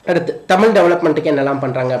 அடுத்து தமிழ் டெவலப்மெண்ட்டுக்கு என்னெல்லாம்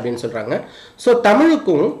பண்ணுறாங்க அப்படின்னு சொல்கிறாங்க. ஸோ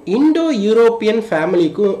தமிழுக்கும் இண்டோ யூரோப்பியன்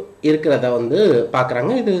ஃபேமிலிக்கும் இருக்கிறத வந்து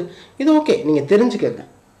பார்க்குறாங்க. இது ஓகே, நீங்கள் தெரிஞ்சுக்கங்க.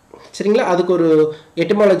 சரிங்களா? அதுக்கு ஒரு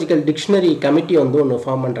எட்டிமாலஜிக்கல் டிக்ஷனரி கமிட்டி வந்து ஒன்று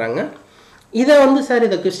ஃபார்ம் பண்ணுறாங்க. இதை வந்து சார்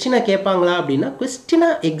இதை கொஸ்டினாக கேட்பாங்களா அப்படின்னா,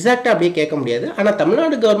 கொஸ்டினாக எக்ஸாக்டாக அப்படியே கேட்க முடியாது. ஆனால்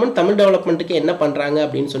தமிழ்நாடு கவர்மெண்ட் தமிழ் டெவலப்மெண்ட்டுக்கு என்ன பண்ணுறாங்க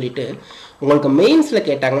அப்படின்னு சொல்லிட்டு உங்களுக்கு மெயின்ஸில்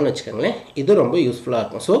கேட்டாங்கன்னு வச்சுக்கோங்களேன், இது ரொம்ப யூஸ்ஃபுல்லாக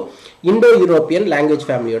இருக்கும். ஸோ இண்டோ யூரோப்பியன் லாங்குவேஜ்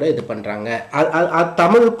ஃபேமிலியோட இது பண்ணுறாங்க.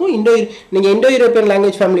 தமிழுக்கும் நீங்கள் இண்டோ யூரோப்பியன்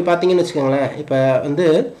லாங்குவேஜ் ஃபேமிலி பார்த்தீங்கன்னு வச்சுக்கோங்களேன், இப்போ வந்து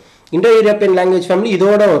இண்டோ யூரோப்பியன் லாங்குவேஜ் ஃபேமிலி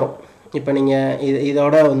இதோட வரும். இப்போ நீங்கள்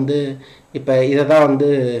இதோட வந்து இப்போ இதை தான் வந்து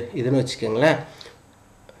இதுன்னு வச்சுக்கோங்களேன்.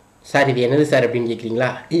 சார் இது என்னது சார் அப்படின்னு கேட்குறீங்களா?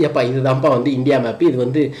 ஐயப்பா இதுதான்ப்பா வந்து இந்தியா மேப்பு, இது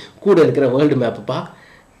வந்து கூட இருக்கிற வேர்ல்டு மேப்புப்பா.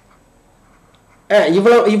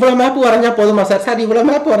 இவ்வளோ மேப் வரைஞ்சா போதுமா சார்? சார் இவ்வளோ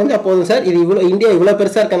மேப் வரைஞ்சா போதும் சார். இது இந்தியா இவ்வளோ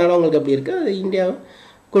பெருசாக இருக்கனால உங்களுக்கு அப்படி இருக்குது. அது இந்தியா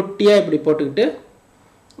குட்டியாக இப்படி போட்டுக்கிட்டு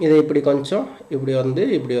இதை இப்படி கொஞ்சம்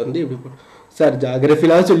இப்படி சார்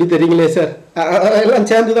ஜாகிரஃபிலாம் சொல்லி தெரியுங்களே சார், எல்லாம்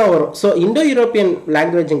சேர்ந்து தான் வரும். ஸோ இண்டோ யூரோப்பியன்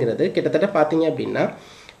லாங்குவேஜுங்கிறது கிட்டத்தட்ட பார்த்தீங்க அப்படின்னா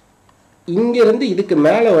இங்கேருந்து இதுக்கு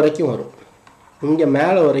மேலே வரைக்கும் வரும், இங்கே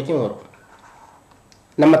மேலே வரைக்கும் வரும்.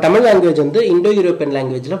 நம்ம தமிழ் லாங்குவேஜ் வந்து இண்டோ யூரோப்பியன்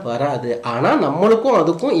லாங்குவேஜில் வராது. ஆனால் நம்மளுக்கும்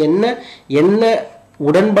அதுக்கும் என்ன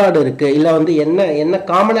உடன்பாடு இருக்குது, இல்லை வந்து என்ன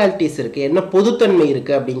காமனாலிட்டிஸ் இருக்குது, என்ன பொதுத்தன்மை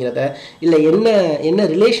இருக்குது அப்படிங்கிறத, இல்லை என்ன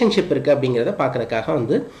ரிலேஷன்ஷிப் இருக்குது அப்படிங்கிறத பார்க்குறதுக்காக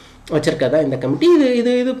வந்து வச்சுருக்கதா இந்த கமிட்டி.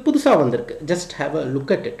 இது புதுசாக வந்திருக்கு. Just have a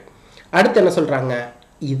look at it. அடுத்து என்ன சொல்கிறாங்க,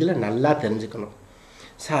 இதில் நல்லா தெரிஞ்சுக்கணும்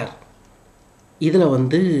சார்,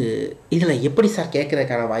 இதில் எப்படி சார்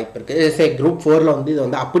கேட்குறதுக்கான வாய்ப்பு இருக்குது. சரி குரூப் 4 வந்து இதை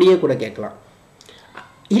வந்து அப்படியே கூட கேட்கலாம்.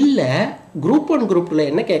 இல்லை குரூப் 1 குரூப் 2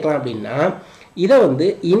 என்ன கேட்கலாம் அப்படின்னா, இதை வந்து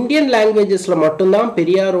இந்தியன் லாங்குவேஜஸில் மட்டும்தான்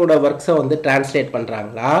பெரியாரோட ஒர்க்ஸை வந்து டிரான்ஸ்லேட்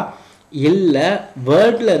பண்ணுறாங்களா, இல்லை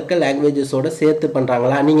வேர்ல்டில் இருக்க லாங்குவேஜஸோடு சேர்த்து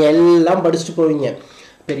பண்ணுறாங்களா. நீங்கள் எல்லாம் படிச்சுட்டு போவீங்க,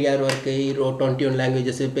 Periyar work 21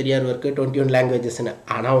 languages, Periyar work 21 லாங்குவேஜஸ்ன்னு.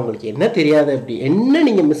 ஆனால் உங்களுக்கு என்ன தெரியாது, அப்படி என்ன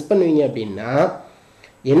நீங்கள் மிஸ் பண்ணுவீங்க அப்படின்னா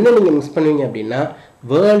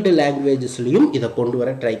வேர்ல்டு லாங்குவேஜஸ்லையும் இதை கொண்டு வர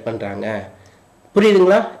ட்ரை பண்ணுறாங்க.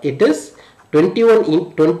 புரியுதுங்களா? It is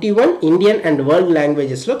 21 Indian and world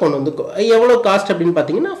லாங்குவேஜஸில் கொண்டு வந்து எவ்வளோ காஸ்ட் அப்படின்னு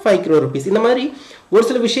பார்த்தீங்கன்னா 5 crore rupees. இந்த மாதிரி ஒரு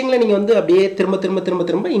சில விஷயங்களை நீங்கள் வந்து அப்படியே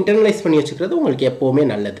திரும்ப இன்டர்னலைஸ் பண்ணி வச்சுக்கிறது உங்களுக்கு எப்போவுமே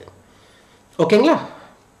நல்லது. ஓகேங்களா?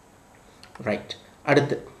 ரைட்.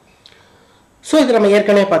 அடுத்து ஸோ இது நம்ம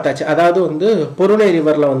ஏற்கனவே பார்த்தாச்சு. அதாவது வந்து பொருணை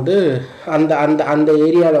ரிவரில் வந்து அந்த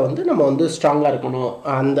ஏரியாவில் வந்து நம்ம வந்து ஸ்ட்ராங்காக இருக்கணும்,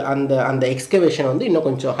 அந்த எக்ஸ்கவேஷன் வந்து இன்னும்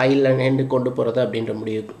கொஞ்சம் ஹைல நின்று கொண்டு போகிறது அப்படின்ற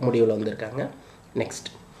முடிவில் வந்திருக்காங்க. நெக்ஸ்ட்,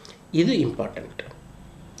 இது இம்பார்ட்டண்ட்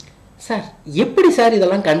சார். எப்படி சார்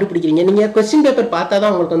இதெல்லாம் கண்டுபிடிக்கிறீங்க? நீங்கள் கொஸ்டின் பேப்பர் பார்த்தா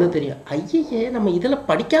தான் உங்களுக்கு வந்து தெரியும், ஐயே நம்ம இதில்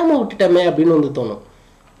படிக்காமல் விட்டுட்டோமே அப்படின்னு வந்து தோணும்.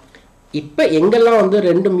 இப்போ எங்கெல்லாம் வந்து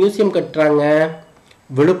 2 மியூசியம் கட்டுறாங்க,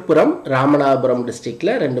 விழுப்புரம் ராமநாதபுரம்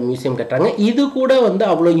டிஸ்ட்ரிக்டில் 2 மியூசியம் கட்டுறாங்க. இது கூட வந்து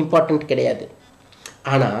அவ்வளோ இம்பார்ட்டண்ட் கிடையாது.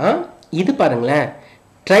 ஆனால் இது பாருங்களேன்,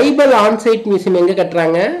 ட்ரைபல் ஆன்சைட் மியூசியம் எங்கே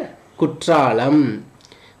கட்டுறாங்க, Courtallam.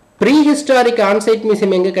 Pre historic onsite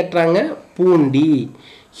museum எங்கே கட்டுறாங்க, பூண்டி.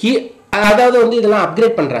 அதாவது வந்து இதெல்லாம்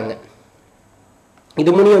அப்கிரேட் பண்ணுறாங்க, இது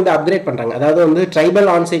மூணையும் வந்து அப்கிரேட் பண்ணுறாங்க. அதாவது வந்து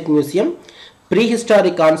tribal onsite museum, pre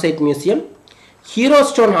historic onsite museum, hero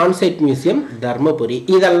stone onsite museum Dharmapuri.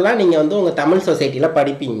 இதெல்லாம் நீங்கள் வந்து உங்கள் தமிழ் சொசைட்டியில்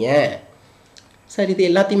படிப்பீங்க சார். இது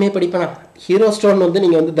எல்லாத்தையுமே படிப்பேனா? ஹீரோ ஸ்டோன் வந்து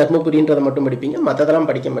நீங்கள் வந்து தர்மபுரின்றதை மட்டும் படிப்பீங்க, மற்றதெல்லாம்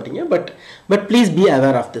படிக்க மாட்டீங்க. But please be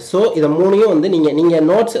aware of this. So இதை மூணையும் வந்து நீங்கள்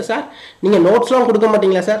நோட்ஸ், சார் நீங்கள் நோட்ஸ்லாம் கொடுக்க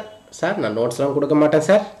மாட்டீங்களா சார்? சார் நான் நோட்ஸ்லாம் கொடுக்க மாட்டேன்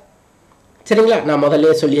சார். சரிங்களா, நான்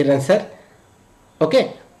முதல்ல சொல்லிடுறேன் சார். ஓகே,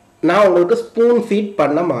 நான் உங்களுக்கு ஸ்பூன் ஃபீட்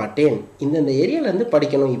பண்ண மாட்டேன். இந்த ஏரியாவிலேருந்து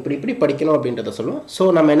படிக்கணும், இப்படி படிக்கணும் அப்படின்றத சொல்லுவோம். ஸோ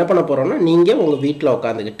நம்ம என்ன பண்ண போகிறோம்னா, நீங்கள் உங்கள் வீட்டில்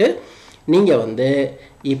உட்காந்துக்கிட்டு நீங்கள் வந்து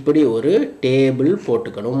இப்படி ஒரு டேபிள்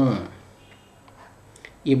போட்டுக்கணும்.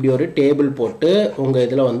 இப்படி ஒரு டேபிள் போட்டு உங்கள்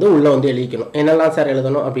இதில் வந்து உள்ளே வந்து எழுதிக்கணும். என்னெல்லாம் சார்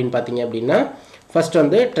எழுதணும் அப்படின்னு பார்த்தீங்க அப்படின்னா, ஃபஸ்ட்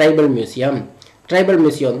வந்து ட்ரைபல்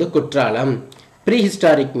மியூசியம் வந்து குற்றாலம், ப்ரீ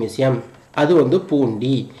ஹிஸ்டாரிக் மியூசியம் அது வந்து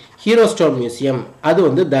பூண்டி, ஹீரோ ஸ்டோன் மியூசியம் அது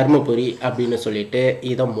வந்து தர்மபுரி அப்படின்னு சொல்லிட்டு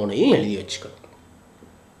இதை மூணையும் எழுதி வச்சுக்கணும்.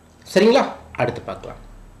 சரிங்களா? அடுத்து பார்க்கலாம்.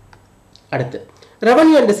 அடுத்து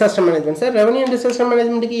revenue and disaster management. Sir revenue and disaster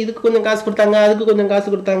மேனேஜ்மெண்ட்டுக்கு இதுக்கு கொஞ்சம் காசு கொடுத்தாங்க, அதுக்கு கொஞ்சம் காசு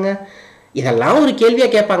கொடுத்தாங்க, இதெல்லாம் ஒரு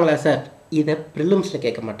கேள்வியாக கேட்பாங்களா சார்? இதை ப்ரிலிம்ஸில்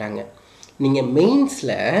கேட்க மாட்டாங்க. நீங்கள்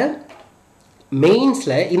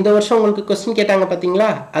மெயின்ஸில் இந்த வருஷம் உங்களுக்கு கொஸ்டின் கேட்டாங்க பார்த்தீங்களா?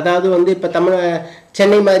 அதாவது வந்து இப்போ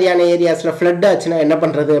சென்னை மாதிரியான ஏரியாஸில் ஃப்ளட் ஆச்சுன்னா என்ன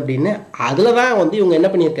பண்ணுறது அப்படின்னு, அதில் தான் வந்து இவங்க என்ன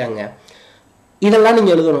பண்ணியிருக்காங்க, இதெல்லாம்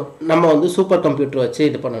நீங்கள் எழுதணும். நம்ம வந்து சூப்பர் கம்ப்யூட்டர் வச்சு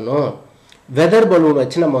இது பண்ணணும், வெதர் பலூன்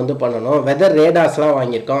வச்சு நம்ம வந்து பண்ணணும், வெதர் ரேடார்ஸ்லாம்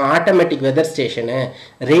வாங்கியிருக்கோம், automatic weather station,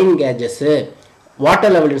 rain KGs,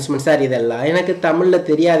 water level instrument. Sir இதெல்லாம் எனக்கு தமிழில்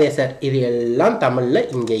தெரியாதே சார். இது எல்லாம் தமிழில்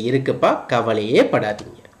இங்கே இருக்குப்பா, கவலையே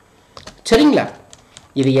படாதீங்க. சரிங்களா?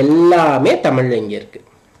 இது எல்லாமே தமிழில் இங்கே இருக்குது.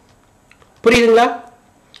 புரியுதுங்களா?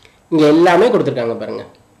 இங்கே எல்லாமே கொடுத்துருக்காங்க பாருங்கள்,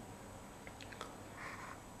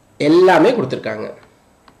 எல்லாமே கொடுத்துருக்காங்க.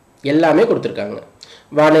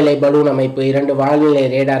 வானிலை பலூன் அமைப்பு, 2 வானிலை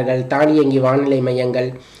ரேடார்கள், தானியங்கி வானிலை மையங்கள்,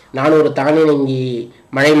 400 தானியங்கி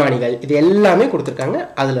மழைமானிகள், இது எல்லாமே கொடுத்துருக்காங்க.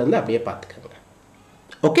 அதில் வந்து அப்படியே பார்த்துக்கோங்க.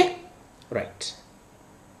 Okay, right.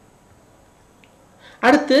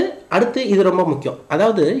 அடுத்து இது ரொம்ப முக்கியம்.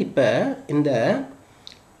 அதாவது இப்போ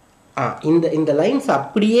இந்த லைன்ஸ்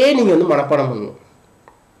அப்படியே நீங்கள் வந்து மனப்பாடம் பண்ணணும்.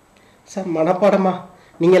 சார் மனப்பாடமா?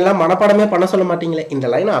 நீங்கள் எல்லாம் மனப்பாடமே பண்ண சொல்ல மாட்டீங்களே. இந்த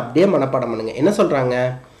லைனை அப்படியே மனப்பாடம் பண்ணுங்க. என்ன சொல்கிறாங்க?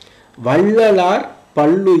 வள்ளலார்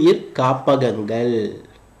பல்லுயிர் காப்பகங்கள்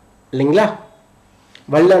இல்லைங்களா?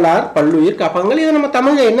 வள்ளலார் பல்லுயிர் காப்பகங்கள். இதை நம்ம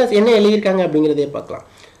தமிழில் என்ன எழுதியிருக்காங்க அப்படிங்கிறதே பார்க்கலாம்.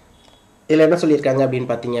 இதில் என்ன சொல்லியிருக்காங்க அப்படின்னு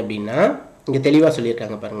பார்த்தீங்க அப்படின்னா இங்கே தெளிவாக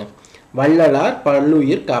சொல்லியிருக்காங்க பாருங்கள். வள்ளலார்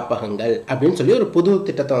பல்லுயிர் காப்பகங்கள் அப்படின்னு சொல்லி ஒரு புது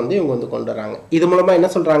திட்டத்தை வந்து இவங்க வந்து கொண்டு வராங்க. இது மூலமாக என்ன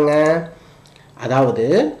சொல்கிறாங்க, அதாவது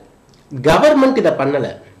கவர்மெண்ட் இதை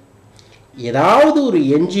பண்ணலை, ஏதாவது ஒரு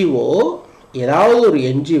என்ஜிஓ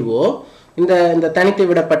இந்த தனித்து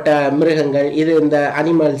விடப்பட்ட மிருகங்கள் இந்த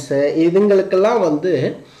அனிமல்ஸு இதுங்களுக்கெல்லாம் வந்து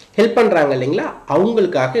ஹெல்ப் பண்ணுறாங்க இல்லைங்களா,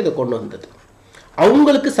 அவங்களுக்காக இதை கொண்டு வந்தது,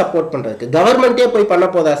 அவங்களுக்கு சப்போர்ட் பண்ணுறதுக்கு. கவர்மெண்ட்டே போய் பண்ண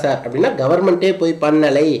போதா சார் அப்படின்னா கவர்மெண்ட்டே போய்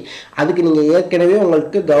பண்ணலை. அதுக்கு நீங்கள் ஏற்கனவே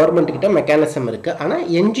உங்களுக்கு கவர்மெண்ட்கிட்ட மெக்கானிசம் இருக்குது. ஆனால்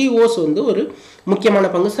என்ஜிஓஸ் வந்து ஒரு முக்கியமான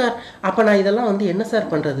பங்கு சார். அப்போ நான் இதெல்லாம் வந்து என்ன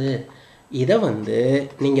சார் பண்ணுறது, இதை வந்து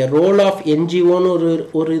நீங்கள் ரோல் ஆஃப் என்ஜிஓன்னு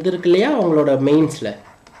ஒரு இது இருக்கு இல்லையா அவங்களோட மெயின்ஸில்,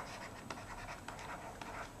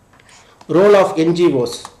 ரோல் ஆஃப்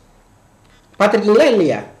என்ஜிஓஸ் பார்த்துருக்கீங்களா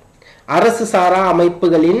இல்லையா? அரசு சாரா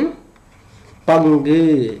அமைப்புகளின் பங்கு,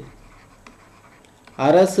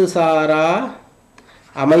 அரசு சாரா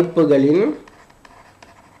அமைப்புகளின்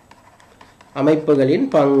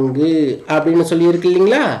பங்கு அப்படின்னு சொல்லி இருக்கு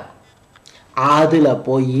இல்லைங்களா, அதில்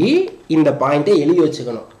போய் இந்த பாயிண்ட்டை எழுதி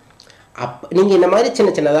வச்சுக்கணும். நீங்கள் இந்த மாதிரி சின்ன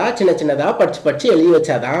சின்னதாக படித்து எழுதி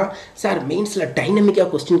வச்சாதான் சார் மெயின்ஸில் டைனமிக்காக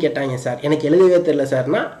கொஸ்டின் கேட்டாங்க சார் எனக்கு எழுதவே தெரியல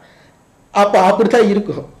சார்னா அப்போ அப்படி தான்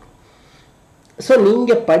இருக்கும். ஸோ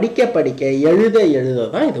நீங்கள் படிக்க எழுத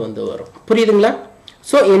தான் இது வந்து வரும். புரியுதுங்களா?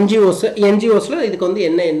 ஸோ என்ஜிஓஸில் இதுக்கு வந்து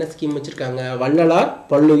என்ன ஸ்கீம் வச்சுருக்காங்க, வள்ளலார்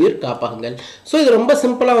பல்லுயிர் காப்பகங்கள். ஸோ இது ரொம்ப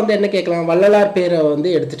சிம்பிளாக வந்து என்ன கேட்கலாம், வள்ளலார் பேரை வந்து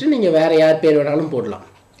எடுத்துகிட்டு நீங்கள் வேறு யார் பேர் வேணாலும் போடலாம்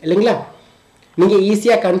இல்லைங்களா. நீங்கள்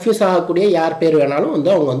ஈஸியாக கன்ஃபியூஸ் ஆகக்கூடிய யார் பேர் வேணாலும் வந்து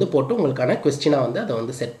அவங்க வந்து போட்டு உங்களுக்கான கொஸ்டினாக வந்து அதை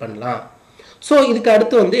வந்து செட் பண்ணலாம். ஸோ இதுக்கு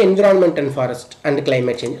அடுத்து வந்து environment and forest and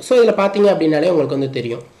climate change. So இதில் பார்த்தீங்க அப்படின்னாலே உங்களுக்கு வந்து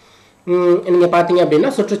தெரியும். நீங்கள் பார்த்தீங்க அப்படின்னா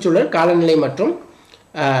சுற்றுச்சூழல், காலநிலை மற்றும்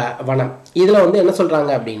வனம். இதில் வந்து என்ன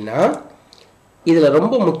சொல்கிறாங்க அப்படின்னா இதில்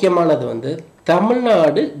ரொம்ப முக்கியமானது வந்து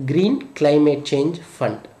Tamil Nadu green climate change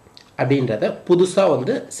fund அப்படின்றத புதுசாக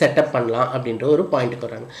வந்து செட்டப் பண்ணலாம் அப்படின்ற ஒரு பாயிண்ட்டுக்கு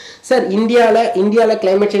வராங்க. சார் இந்தியாவில்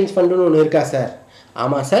கிளைமேட் சேஞ்ச் ஃபண்டுன்னு ஒன்று இருக்கா சார்?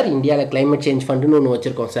 ஆமாம் சார், இந்தியாவில் கிளைமேட் சேஞ்ச் ஃபண்டுன்னு ஒன்று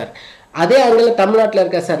வச்சுருக்கோம் சார். அதே அங்கே தமிழ்நாட்டில்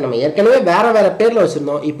இருக்கா சார்? நம்ம ஏற்கனவே வேறு பேரில்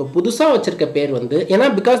வச்சுருந்தோம். இப்போ புதுசாக வச்சுருக்க பேர் வந்து ஏன்னா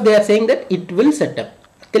because they are saying that it will setup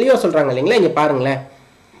தெளிவாக சொல்கிறாங்க இல்லைங்களா. இங்கே பாருங்களேன்,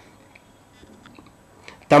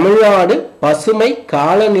 தமிழ்நாடு பசுமை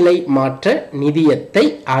காலநிலை மாற்ற நிதியத்தை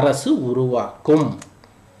அரசு உருவாக்கும்.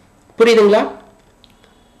 புரியுதுங்களா?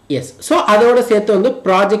 எஸ். ஸோ அதோட சேர்த்து வந்து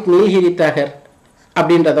ப்ராஜெக்ட் நீல்கிரி தகர்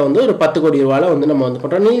அப்படின்றத வந்து ஒரு 10 கோடி ரூபாயில் வந்து நம்ம வந்து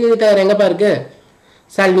பண்ணுறோம். நீல்கிரி தகர் எங்கேப்பா இருக்குது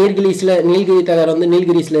சார்? நீல்கிரி தகர் வந்து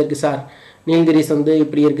நீல்கிரிஸில் இருக்குது சார். நீல்கிரிஸ் வந்து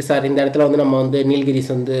இப்படி இருக்குது சார். இந்த இடத்துல வந்து நம்ம வந்து நீல்கிரி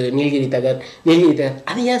தகர்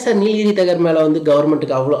அது ஏன் சார் நீல்கிரி தகர் மேலே வந்து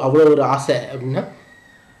கவர்மெண்ட்டுக்கு அவ்வளோ ஒரு ஆசை அப்படின்னா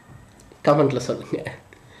கமெண்ட்டில் சொல்லுங்கள்.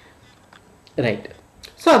 ரைட்.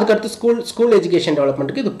 ஸோ அதுக்கடுத்து ஸ்கூல் எஜுகேஷன்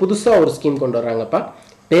டெவலப்மெண்ட்டுக்கு இது புதுசாக ஒரு ஸ்கீம் கொண்டு வர்றாங்கப்பா.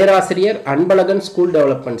 பேராசிரியர் அன்பழகன் ஸ்கூல்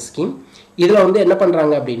டெவலப்மெண்ட் ஸ்கீம். இதில் வந்து என்ன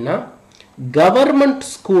பண்ணுறாங்க அப்படின்னா கவர்மெண்ட்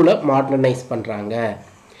ஸ்கூலை மாடர்னைஸ் பண்ணுறாங்க.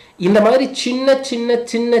 இந்த மாதிரி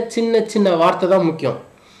சின்ன வார்த்தை தான் முக்கியம்.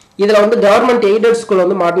 இதில் வந்து கவர்மெண்ட் எய்டட் ஸ்கூல்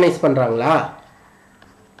வந்து மாடர்னைஸ் பண்ணுறாங்களா?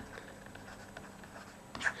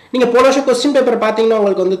 நீங்கள் போன வருஷம் கொஸ்டின் பேப்பர் பார்த்தீங்கன்னா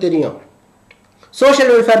உங்களுக்கு வந்து தெரியும்.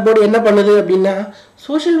 சோஷியல் வெல்ஃபேர் போர்டு என்ன பண்ணுது அப்படின்னா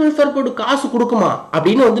சோஷியல் வெல்ஃபேர் போர்டு காசு கொடுக்குமா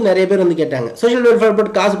அப்படின்னு வந்து நிறைய பேர் வந்து கேட்டாங்க. சோஷியல் வெல்ஃபேர்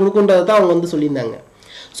போர்டு காசு கொடுக்குன்றதை தான் அவங்க வந்து சொல்லியிருந்தாங்க.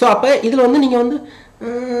 ஸோ அப்போ இதில் வந்து நீங்கள் வந்து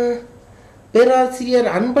பேராசிரியர்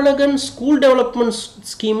அன்பழகன் ஸ்கூல் டெவலப்மெண்ட்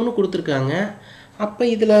ஸ்கீம்னு கொடுத்துருக்காங்க. அப்போ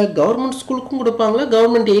இதில் கவர்மெண்ட் ஸ்கூலுக்கும் கொடுப்பாங்களா,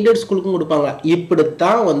 கவர்மெண்ட் எய்டட் ஸ்கூலுக்கும் கொடுப்பாங்களா?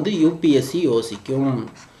 இப்படித்தான் வந்து யூபிஎஸ்சி யோசிக்கும்.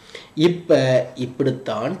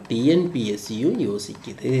 இப்படித்தான் டிஎன்பிஎஸ்சியும்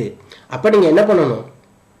யோசிக்குது. அப்போ நீங்கள் என்ன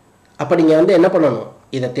பண்ணணும்,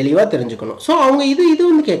 இதை தெளிவாக தெரிஞ்சுக்கணும். ஸோ அவங்க இது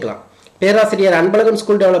வந்து கேட்கலாம். பேராசிரியர் அன்பழகன்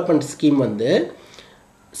ஸ்கூல் டெவலப்மெண்ட் ஸ்கீம் வந்து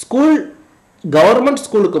கவர்மெண்ட்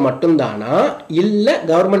ஸ்கூலுக்கு மட்டும்தானா இல்லை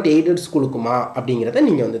கவர்மெண்ட் எய்டட் ஸ்கூலுக்குமா அப்படிங்கிறத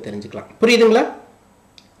நீங்கள் வந்து தெரிஞ்சுக்கலாம். புரியுதுங்களா?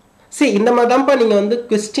 சரி, இந்த மாதிரி தான்ப்பா நீங்கள் வந்து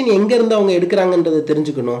கொஸ்டின் எங்கேருந்து அவங்க எடுக்கிறாங்கன்றதை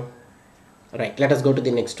தெரிஞ்சுக்கணும். Right, let us go to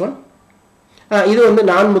the next one. இது வந்து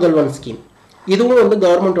நான் முதல்வன் ஸ்கீம். இதுவும் வந்து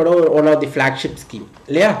கவர்மெண்ட்டோட one of the flagship scheme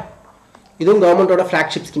இல்லையா? இதுவும் கவர்மெண்ட்டோட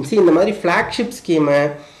ஃப்ளாக்ஷிப் ஸ்கீம். இந்த மாதிரி ஃப்ளாக்ஷிப் ஸ்கீமை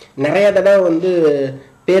நிறைய தடவை வந்து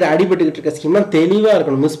பேர் அடிபட்டுக்கிட்டு இருக்க ஸ்கீம்லாம் தெளிவாக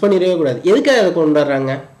இருக்கணும், மிஸ் பண்ணிடவே கூடாது. எதுக்காக அதை கொண்டு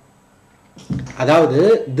வர்றாங்க? அதாவது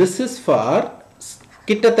திஸ் இஸ் ஃபார்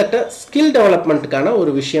கிட்டத்தட்ட ஸ்கில் டெவலப்மெண்ட்டுக்கான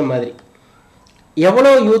ஒரு விஷயம் மாதிரி.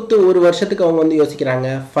 எவ்வளோ யூத்து ஒரு வருஷத்துக்கு அவங்க வந்து யோசிக்கிறாங்க?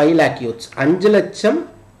 5 lakh யூத்ஸ், 5 லட்சம்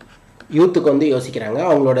யூத்துக்கு வந்து யோசிக்கிறாங்க.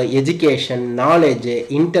 அவங்களோட education, knowledge,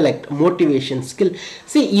 intellect, motivation, skill.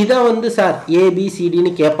 இதை வந்து சார்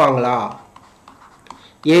ஏபிசிடின்னு கேட்பாங்களா?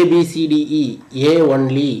 ABCDE, A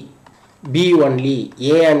only, be only,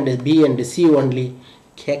 A and B and C only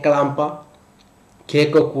கேட்கலாம்ப்பா,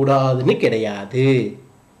 கேட்கக்கூடாதுன்னு கிடையாது.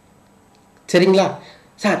 சரிங்களா?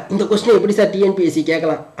 சார் இந்த கொஸ்டின் எப்படி சார் டிஎன்பிஎஸ்சி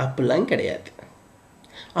கேட்கலாம்? அப்படிலாம் கிடையாது.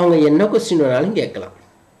 அவங்க என்ன கொஸ்டின் வேணாலும் கேட்கலாம்.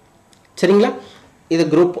 சரிங்களா? இது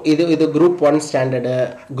குரூப் 1 ஸ்டாண்டர்டு,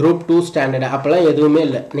 குரூப் 2 ஸ்டாண்டர்டு அப்போல்லாம் எதுவுமே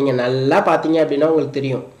இல்லை. நீங்கள் நல்லா பார்த்தீங்க அப்படின்னா உங்களுக்கு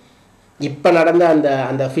தெரியும். இப்போ நடந்த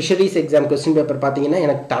அந்த ஃபிஷரிஸ் எக்ஸாம் கொஸ்டின் பேப்பர் பார்த்தீங்கன்னா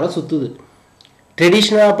எனக்கு தலை சுற்றுது.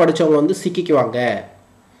 ட்ரெடிஷ்னலாக படித்தவங்க வந்து சிக்கிக்குவாங்க,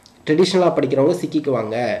 ட்ரெடிஷ்னலாக படிக்கிறவங்க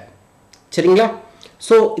சிக்கிக்குவாங்க. சரிங்களா?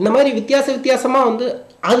 ஸோ இந்த மாதிரி வித்தியாசமாக வந்து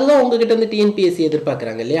அதுதான் உங்ககிட்ட இருந்து டிஎன்பிஎஸ்சி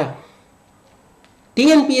எதிர்பார்க்குறாங்க இல்லையா?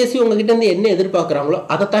 டிஎன்பிஎஸ்சி உங்ககிட்ட இருந்து என்ன எதிர்பார்க்குறாங்களோ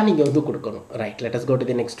அதைத்தான் நீங்கள் வந்து கொடுக்கணும். Right, let us go to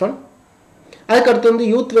the next one. அதுக்கடுத்து வந்து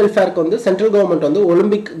யூத் வெல்ஃபேருக்கு வந்து சென்ட்ரல் கவர்மெண்ட் வந்து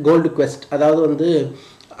ஒலிம்பிக் கோல்டு குவெஸ்ட் அதாவது வந்து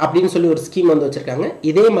அப்படின்னு சொல்லி ஒரு ஸ்கீம் வந்து வச்சுருக்காங்க.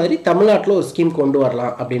 இதே மாதிரி தமிழ்நாட்டில் ஒரு ஸ்கீம் கொண்டு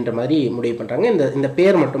வரலாம் அப்படின்ற மாதிரி முடிவு பண்ணுறாங்க. இந்த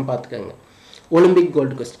பேர் மட்டும் பார்த்துக்கோங்க, ஒலிம்பிக்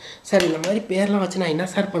கோல்டு குவெஸ்ட். சார் இந்த மாதிரி பேர்லாம் வச்சு நான் என்ன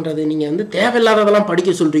சார் பண்ணுறது? நீங்கள் வந்து தேவையில்லாததெல்லாம்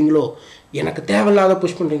படிக்க சொல்கிறீங்களோ, எனக்கு தேவையில்லாத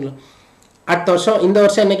புஷ் பண்ணுறீங்களோ. அடுத்த வருஷம் இந்த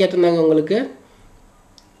வருஷம் என்ன கேட்டிருந்தாங்க உங்களுக்கு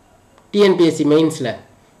டிஎன்பிஎஸ்சி மெயின்ஸில்?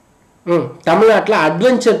 தமிழ்நாட்டில்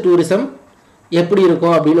அட்வென்ச்சர் டூரிசம் எப்படி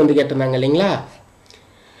இருக்கும் அப்படின்னு வந்து கேட்டிருந்தாங்க இல்லைங்களா?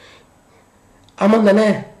 ஆமாம் தானே?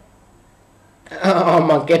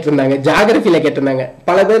 ஆமாம் கேட்டிருந்தாங்க. ஜாகிரஃபியில் கேட்டிருந்தாங்க.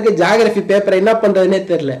 பல பேருக்கு ஜாகிரஃபி பேப்பரை என்ன பண்ணுறதுனே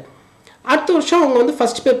தெரில. அடுத்த வருஷம் அவங்க வந்து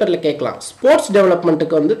ஃபஸ்ட் பேப்பரில் கேட்கலாம், ஸ்போர்ட்ஸ்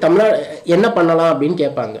டெவலப்மெண்ட்டுக்கு வந்து தமிழ்நாடு என்ன பண்ணலாம் அப்படின்னு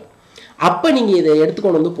கேட்பாங்க. அப்போ நீங்கள் இதை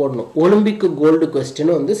எடுத்துக்கொண்டு வந்து போடணும். ஒலிம்பிக் கோல்டு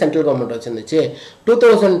குவெஸ்டின்னு வந்து சென்ட்ரல் கவர்மெண்ட் வச்சுருந்துச்சு.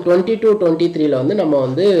 2022-23 வந்து நம்ம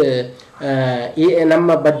வந்து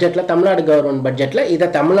நம்ம பட்ஜெட்டில், தமிழ்நாடு கவர்மெண்ட் பட்ஜெட்டில் இதை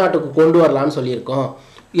தமிழ்நாட்டுக்கு கொண்டு வரலான்னு சொல்லியிருக்கோம்.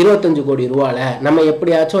 25 கோடி ரூபாவில் நம்ம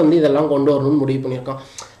எப்படியாச்சும் வந்து இதெல்லாம் கொண்டு வரணும்னு முடிவு பண்ணியிருக்கோம்.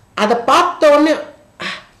 அதை பார்த்த உடனே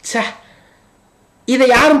இதை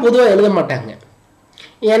யாரும் பொதுவாக எழுத மாட்டாங்க.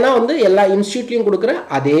 ஏன்னா வந்து எல்லா இன்ஸ்டியூட்லையும் கொடுக்குற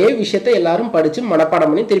அதே விஷயத்தை எல்லாரும் படித்து மனப்பாடம்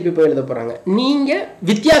பண்ணி திருப்பி போய் எழுத போகிறாங்க. நீங்கள்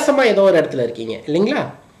வித்தியாசமாக ஏதோ ஒரு இடத்துல இருக்கீங்க இல்லைங்களா?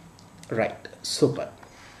 Right, super.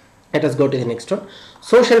 Let us go to the next one.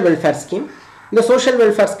 Social welfare scheme. இந்த சோஷியல்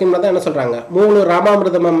வெல்ஃபேர் ஸ்கீமில் தான் என்ன சொல்கிறாங்க, மூலூர்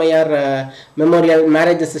ராமாமிர்தம் அம்மையார் மெமோரியல்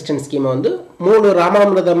மேரேஜ் அசிஸ்டன்ஸ் ஸ்கீமை வந்து மூலூர்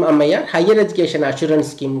ராமாமிர்தம் அம்மையார் ஹையர் எஜுகேஷன்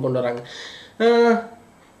அஷூரன்ஸ் ஸ்கீம் கொண்டு வராங்க.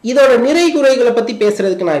 இதோட நிறை குறைகளை பற்றி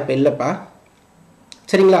பேசுகிறதுக்கு நான் இப்போ இல்லைப்பா.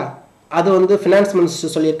 சரிங்களா? அது வந்து ஃபினான்ஸ்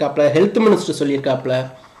மினிஸ்டர் சொல்லியிருக்காப்புல, ஹெல்த் மினிஸ்டர் சொல்லியிருக்காப்புல.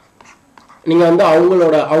 நீங்கள் வந்து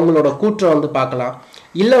அவங்களோட கூற்றை வந்து பார்க்கலாம்.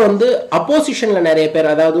 இல்லை வந்து அப்போசிஷனில் நிறைய பேர்,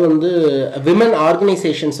 அதாவது வந்து விமன்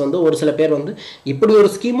ஆர்கனைசேஷன்ஸ் வந்து ஒரு சில பேர் வந்து இப்படி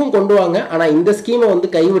ஒரு ஸ்கீமும் கொண்டு வாங்க, ஆனால் இந்த ஸ்கீமை வந்து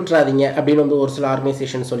கைவிட்டுறாதீங்க அப்படின்னு வந்து ஒரு சில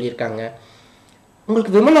ஆர்கனைசேஷன் சொல்லியிருக்காங்க.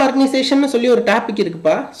 உங்களுக்கு விமன் ஆர்கனைசேஷன் சொல்லி ஒரு டாபிக்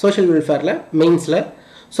இருக்குப்பா சோஷியல் வெல்ஃபேரில் மெயின்ஸில்.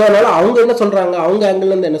 ஸோ அதனால் அவங்க என்ன சொல்கிறாங்க, அவங்க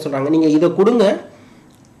ஆங்கிள்லேருந்து என்ன சொல்கிறாங்க, நீங்கள் இதை கொடுங்க,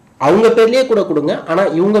 அவங்க பேர்லேயே கூட கொடுங்க, ஆனால்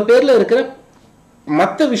இவங்க பேரில் இருக்கிற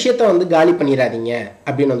மற்ற விஷயத்த வந்து காலி பண்ணிடாதீங்க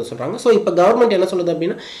அப்படின்னு வந்து சொல்கிறாங்க. ஸோ இப்போ கவர்மெண்ட் என்ன சொல்லுது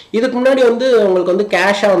அப்படின்னா, இதுக்கு முன்னாடி வந்து உங்களுக்கு வந்து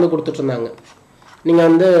கேஷாக வந்து கொடுத்துட்டு இருந்தாங்க. நீங்கள்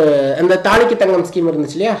வந்து அந்த தாலிக்கு தங்கம் ஸ்கீம்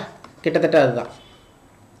இருந்துச்சு இல்லையா, கிட்டத்தட்ட அதுதான்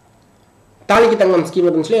தாலிக்கு தங்கம் ஸ்கீம்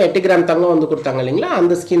இருந்துச்சு இல்லையா, 8 கிராம் தங்கம் வந்து கொடுத்தாங்க இல்லைங்களா,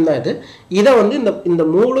 அந்த ஸ்கீம் தான் இது. இதை வந்து இந்த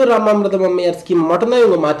மூலூர் ராமாமிர்தம் அம்மையார் ஸ்கீம் மட்டும்தான்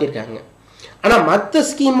இவங்க மாற்றிருக்காங்க. ஆனால் மற்ற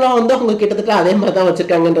ஸ்கீம்லாம் வந்து அவங்க கிட்டத்தட்ட அதே மாதிரி தான்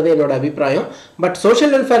வச்சுருக்காங்கன்றது என்னோட அபிப்பிராயம். But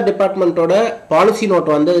social welfare டிபார்ட்மெண்ட்டோட policy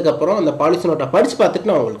note வந்ததுக்கப்புறம் அந்த பாலிசி நோட்டை படித்து பார்த்துட்டு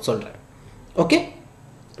நான் உங்களுக்கு சொல்கிறேன். Okay,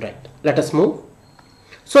 right, let us move.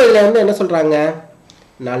 So இதில் வந்து என்ன சொல்கிறாங்க,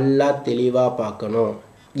 நல்லா தெளிவாக பார்க்கணும்.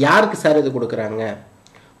 யாருக்கு சார் இது கொடுக்குறாங்க?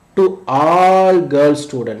 டு ஆல் கேர்ள்ஸ்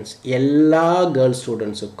ஸ்டூடெண்ட்ஸ், எல்லா girls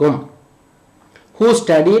ஸ்டூடெண்ட்ஸுக்கும் who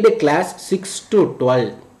studied class 6 to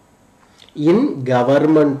 12 in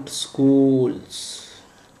government schools.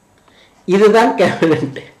 இதுதான்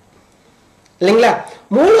கேபினட் இல்லைங்களா?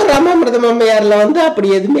 மூலூர் ராமாமிர்தம் அம்மையாரில் வந்து அப்படி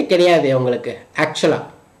எதுவுமே கிடையாது அவங்களுக்கு. ஆக்சுவலாக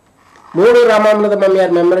மூலூர் ராமாமிர்தம்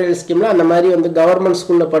அம்மையார் மெமோரியல் ஸ்கீமில் அந்த மாதிரி வந்து கவர்மெண்ட்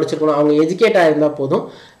ஸ்கூலில் படிச்சிருக்கணும், அவங்க எஜுகேட் ஆகிருந்தால் போதும்.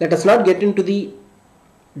 Let us not get in to the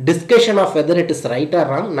discussion of whether it is right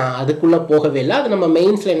or wrong. நான் அதுக்குள்ளே போகவே இல்லை. அது நம்ம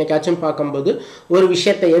மெயின்ஸில் என்னைக்காச்சும் பார்க்கும்போது ஒரு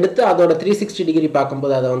விஷயத்தை எடுத்து அதோட 360 டிகிரி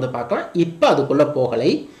பார்க்கும்போது அதை வந்து பார்க்கலாம். இப்போ அதுக்குள்ளே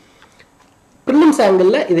போகலை. ப்ரிலிம்ஸ்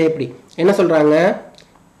ஆங்கிளில் இதை எப்படி என்ன சொல்கிறாங்க,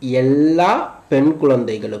 எல்லா பெண்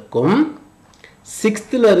குழந்தைகளுக்கும்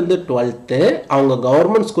 6th to 12th அவங்க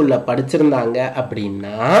கவர்மெண்ட் ஸ்கூலில் படிச்சிருந்தாங்க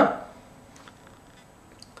அப்படின்னா,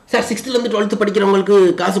 சார் 6th to 12th படிக்கிறவங்களுக்கு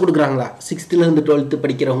காசு கொடுக்குறாங்களா? 6th to 12th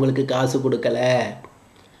படிக்கிறவங்களுக்கு காசு கொடுக்கல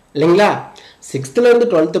இல்லைங்களா? 6th to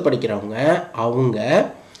 12th படிக்கிறவங்க அவங்க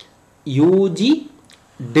யூஜி,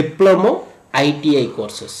 டிப்ளமோ, ஐடிஐ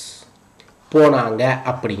கோர்சஸ் போனாங்க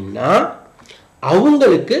அப்படின்னா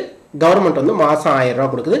அவங்களுக்கு கவர்மெண்ட் வந்து மாதம் 1000 ரூபா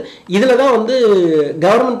கொடுக்குது. இதில் தான் வந்து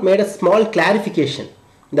government made a small clarification.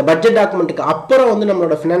 இந்த பட்ஜெட் டாக்குமெண்ட்டுக்கு அப்புறம் வந்து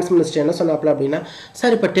நம்மளோட ஃபினான்ஸ் மினிஸ்டர் என்ன சொன்னாப்ல அப்படின்னா,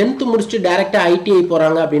 சார் இப்போ 10th முடிச்சுட்டு டேரெக்டாக ஐடிஐ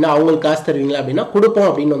போகிறாங்க அப்படின்னா அவங்களுக்கு காசு தருவீங்களா அப்படின்னா கொடுப்போம்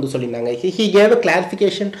அப்படின்னு வந்து சொல்லியிருந்தாங்க. He gave a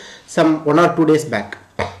clarification some 1 or 2 days back.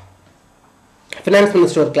 Finance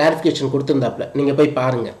minister ஒரு கிளாரிஃபிகேஷன் கொடுத்துருந்தாப்புல, நீங்கள் போய்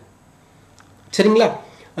பாருங்கள். சரிங்களா?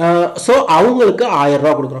 ஸோ அவங்களுக்கு 1000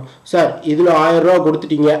 ரூபா கொடுக்குறோம் சார். இதில் 1000 ரூபா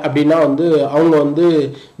கொடுத்துட்டீங்க அப்படின்னா வந்து அவங்க வந்து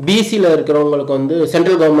பிசியில் இருக்கிறவங்களுக்கு வந்து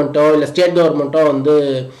சென்ட்ரல் கவர்மெண்ட்டோ இல்லை ஸ்டேட் கவர்மெண்ட்டோ வந்து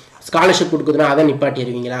ஸ்காலர்ஷிப் கொடுக்குதுன்னா அதை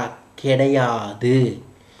நிப்பாட்டிடுவீங்களா? கிடையாது.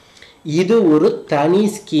 இது ஒரு தனி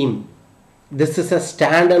scheme. This is a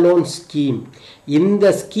stand alone scheme. இந்த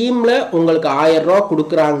ஸ்கீமில் உங்களுக்கு 1000 ரூபா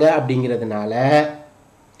கொடுக்குறாங்க அப்படிங்கிறதுனால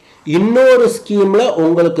இன்னொரு ஸ்கீமில்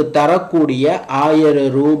உங்களுக்கு தரக்கூடிய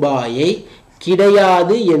 1000 ரூபாயை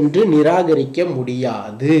கிடையாது என்று நிராகரிக்க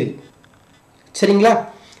முடியாது. சரிங்களா?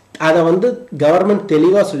 அதை வந்து கவர்மெண்ட்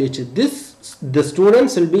தெளிவாக சொல்லிடுச்சு. the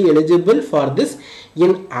students will be eligible for this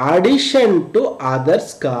in addition to other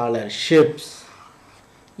scholarships.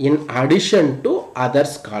 in addition to other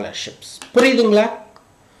scholarships. புரியுதுங்களா?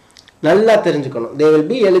 நல்லா தெரிஞ்சுக்கணும். they will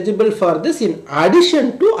be eligible for this in addition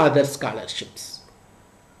to other scholarships.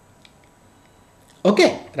 Okay,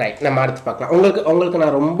 right. நம்ம அடுத்து பார்க்கலாம். உங்களுக்கு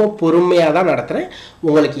நான் ரொம்ப பொறுமையாக தான் நடத்துகிறேன்.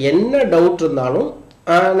 உங்களுக்கு என்ன டவுட் இருந்தாலும்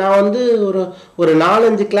நான் வந்து ஒரு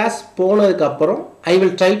 4-5 கிளாஸ் போனதுக்கப்புறம் I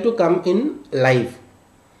will try to come in live.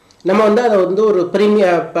 நம்ம வந்து அதை வந்து ஒரு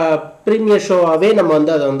ப்ரீமியர் ஷோவாகவே நம்ம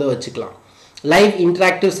வந்து அதை வந்து வச்சுக்கலாம். லைவ்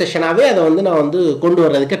இன்ட்ராக்டிவ் செஷனாகவே அதை வந்து நான் வந்து கொண்டு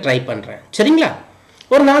வர்றதுக்கு ட்ரை பண்ணுறேன். சரிங்களா?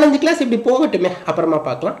 ஒரு 4-5 கிளாஸ் இப்படி போகட்டுமே, அப்புறமா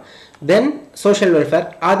பார்க்கலாம். தென் சோஷியல் வெல்ஃபேர்,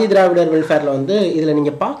 ஆதி திராவிடர் வெல்ஃபேரில் வந்து இதில்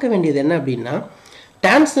நீங்கள் பார்க்க வேண்டியது என்ன அப்படின்னா,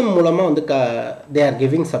 டான்சம் மூலமாக வந்து they are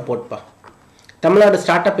giving சப்போர்ட்ப்பா. Tamil Nadu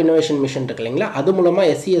start up innovation mission இருக்கு இல்லைங்களா, அது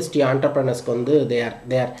மூலமாக எஸ்சி எஸ்டி ஆண்டர்பிரனர்ஸ்க்கு வந்து தே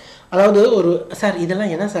ஆர் அதாவது ஒரு சார்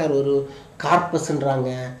இதெல்லாம் என்ன சார் ஒரு கார்பஸ்ன்றாங்க,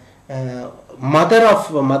 மதர் ஆஃப்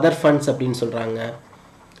மதர் ஃபண்ட்ஸ் அப்படின்னு சொல்கிறாங்க,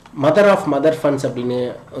 மதர் ஆஃப் மதர் ஃபண்ட்ஸ் அப்படின்னு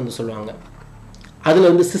வந்து சொல்லுவாங்க. அதில்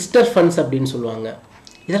வந்து சிஸ்டர் ஃபண்ட்ஸ் அப்படின்னு சொல்லுவாங்க.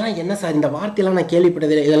 இதெல்லாம் என்ன சார், இந்த வார்த்தையெல்லாம் நான்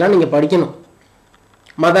கேள்விப்பட்டதில்லை. இதெல்லாம் நீங்கள் படிக்கணும்.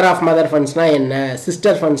 மதர் ஆஃப் மதர் ஃபண்ட்ஸ்னா என்ன,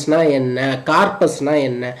 சிஸ்டர் ஃபண்ட்ஸ்னா என்ன, கார்பஸ்னா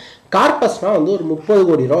என்ன. கார்பஸ்னா வந்து ஒரு 30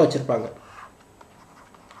 கோடி ரூபா வச்சுருப்பாங்க.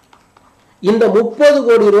 இந்த 30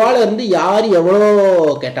 கோடி ரூபாயிலேருந்து யார் எவ்வளோ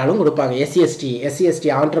கேட்டாலும் கொடுப்பாங்க. எஸ்சி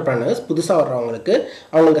எஸ்டி ஆண்டர்பிரனர்ஸ் புதுசாக வர்றவங்களுக்கு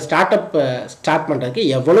அவங்களுக்கு ஸ்டார்ட் அப் ஸ்டார்ட் பண்ணுறதுக்கு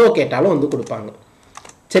எவ்வளோ கேட்டாலும் வந்து கொடுப்பாங்க.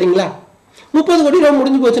 சரிங்களா? 30 கோடி ரூபா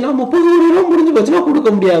முடிஞ்சு போச்சுன்னா 30 கோடி ரூபா முடிஞ்சு போச்சுன்னா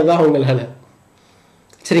கொடுக்க முடியாது தான் அவங்களால.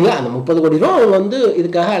 சரிங்களா? அந்த 30 கோடி ரூபா அவங்க வந்து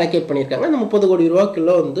இதுக்காக அலோகேட் பண்ணியிருக்காங்க. அந்த 30 கோடி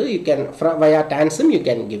ரூபாய்க்குள்ள வந்து you can via டான்சம் you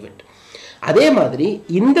can give it. அதே மாதிரி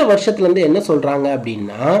இந்த வருஷத்துலேருந்து என்ன சொல்கிறாங்க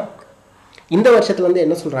அப்படின்னா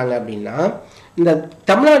இந்த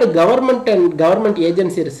தமிழ்நாடு கவர்மெண்ட்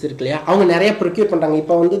ஏஜென்சிஸ் இருக்கு இல்லையா, அவங்க நிறைய ப்ரொக்யூர் பண்ணுறாங்க.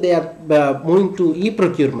 இப்போ வந்து they are moving to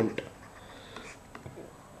procurement.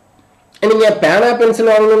 நீங்கள் பேனா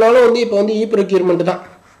பென்சில் வாங்கணுன்னாலும் வந்து இப்போ வந்து ப்ரொக்யூர்மெண்ட் தான்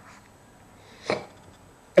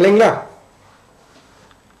இல்லைங்களா?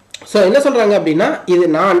 ஸோ என்ன சொல்கிறாங்க அப்படின்னா, இது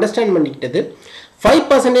நான் understand பண்ணிக்கிட்டது,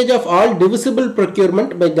 5% of all divisible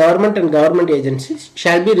procurement by government and government agencies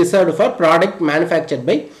shall be reserved for product manufactured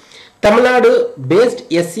by Tamil Nadu based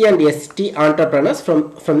SC and ST entrepreneurs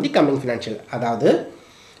from the coming financial. அதாவது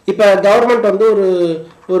இப்போ கவர்மெண்ட் வந்து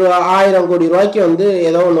ஒரு 1000 கோடி ரூபாய்க்கு வந்து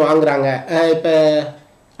ஏதோ ஒன்று வாங்குறாங்க. இப்போ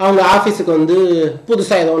அவங்க ஆஃபீஸுக்கு வந்து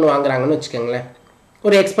புதுசாக ஏதோ ஒன்று வாங்குறாங்கன்னு வச்சுக்கோங்களேன்.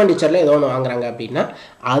 ஒரு எக்ஸ்பெண்டிச்சரில் ஏதோ ஒன்று வாங்குறாங்க அப்படின்னா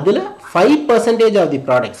அதில் 5% ஆஃப் தி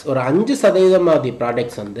ப்ராடக்ட்ஸ், ஒரு 5% ஆஃப் தி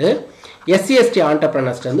ப்ராடக்ட்ஸ் வந்து எஸ்சி எஸ்டி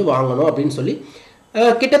ஆண்டர்பிரனர்ஸ்ட்டு வந்து வாங்கணும் அப்படின்னு சொல்லி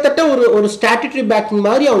கிட்டத்தட்ட ஒரு ஸ்டாட்யூட்டரி பேக்கிங்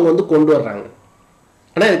மாதிரி அவங்க வந்து கொண்டு வர்றாங்க.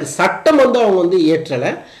 ஆனால் இதுக்கு சட்டம் வந்து அவங்க வந்து ஏற்றலை,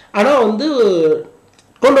 ஆனால் வந்து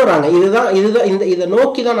கொண்டு வர்றாங்க. இதுதான் இதை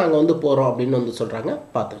நோக்கி தான் நாங்கள் வந்து போகிறோம் அப்படின்னு வந்து சொல்கிறாங்க.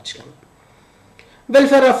 பார்த்து வச்சுக்கோங்க.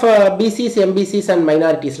 வெல்ஃபேர் ஆஃப் பிசிஸ் எம்பிசிஸ் அண்ட்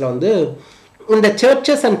மைனாரிட்டிஸில் வந்து இந்த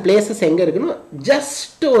சர்ச்சஸ் அண்ட் பிளேசஸ் எங்கே இருக்குன்னு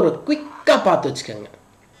ஜஸ்ட் ஒரு குவிக்காக பார்த்து வச்சுக்கோங்க.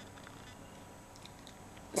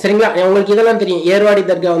 சரிங்களா? உங்களுக்கு இதெல்லாம் தெரியும். ஏர்வாடி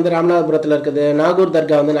தர்கா வந்து ராமநாதபுரத்தில் இருக்குது, நாகூர்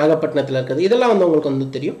தர்கா வந்து நாகப்பட்டினத்தில் இருக்குது. இதெல்லாம் வந்து உங்களுக்கு வந்து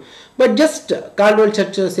தெரியும். But just Caldwell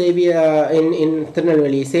search in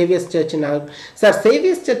Tirunelveli, Xavier's search sir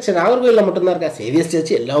Xavier's search நாகர்கோவிலில் மட்டும்தான் இருக்கா? சேவியர்ஸ்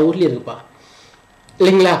சர்ச் எல்லா ஊர்லேயும் இருக்குப்பா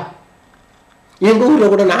இல்லைங்களா? எங்கள்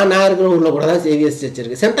ஊரில் கூட நான் இருக்கிற ஊரில் கூட தான் சேவியர்ஸ் சர்ச்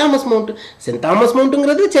இருக்குது. சென்ட் தாமஸ்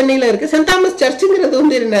மவுண்ட்டுங்கிறது சென்னையில் இருக்குது. சென்ட் தாமஸ் சர்ச்சுங்கிறது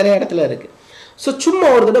வந்து நிறைய இடத்துல இருக்குது. ஸோ சும்மா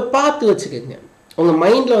ஒரு தடவை பார்த்து வச்சுக்கோங்க. உங்கள்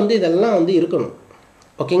மைண்டில் வந்து இதெல்லாம் வந்து இருக்கணும்.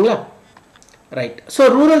 ஓகேங்களா? ரைட். ஸோ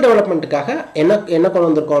ரூரல் டெவலப்மெண்ட்டுக்காக என்ன கொண்டு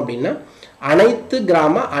வந்திருக்கோம் அப்படின்னா, அனைத்து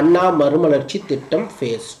கிராம அண்ணா மறுமலர்ச்சி திட்டம்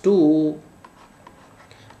ஃபேஸ் 2.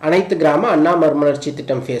 அனைத்து கிராம அண்ணா மறுமலர்ச்சி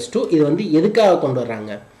திட்டம் ஃபேஸ் 2 இது வந்து எதுக்காக கொண்டு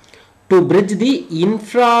வர்றாங்க? To bridge the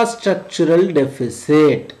infrastructural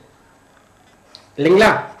deficit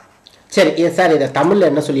இல்லைங்களா? சரி சார், இதை தமிழில்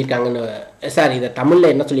என்ன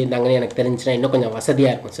சொல்லியிருக்காங்கன்னு எனக்கு தெரிஞ்சுன்னா இன்னும் கொஞ்சம்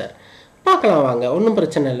வசதியாக இருக்கும் சார். பார்க்கலாம் வாங்க, ஒன்றும்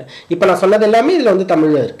பிரச்சனை இல்லை. இப்போ நான் சொன்னது எல்லாமே இதில் வந்து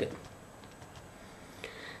தமிழில் இருக்குது.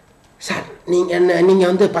 சார் நீங்கள்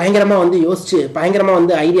வந்து பயங்கரமாக வந்து யோசிச்சு பயங்கரமாக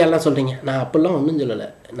வந்து ஐடியாலாம் சொல்கிறீங்க. நான் அப்படிலாம் ஒன்றும் சொல்லலை,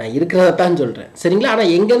 நான் இருக்கிறத தான் சொல்கிறேன். சரிங்களா?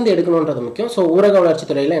 ஆனால் எங்கேருந்து எடுக்கணுன்றது முக்கியம். ஸோ ஊரக வளர்ச்சி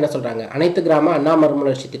துறையில் என்ன சொல்கிறாங்க, அனைத்து கிராம அண்ணா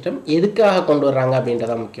மறுமலர்ச்சி திட்டம் எதுக்காக கொண்டு வர்றாங்க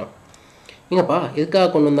அப்படின்றதான் முக்கியம். எங்கப்பா எதுக்காக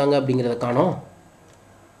கொண்டு வந்தாங்க அப்படிங்கிறத காணோம்.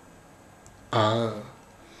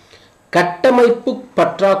 கட்டமைப்பு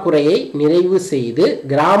பற்றாக்குறையை நிறைவு செய்து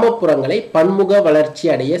கிராமப்புறங்களை பன்முக வளர்ச்சி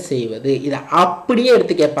அடைய செய்வது. இதை அப்படியே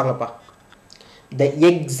எடுத்து கேட்பாங்கப்பா. the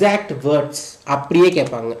exact words அப்படியே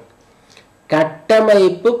கேட்பாங்க.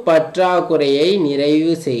 கட்டமைப்பு பற்றாக்குறையை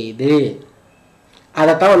நிறைவு செய்து,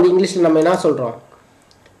 அதைத்தான் வந்து இங்கிலீஷில் நம்ம என்ன சொல்கிறோம்,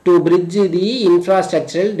 to bridge the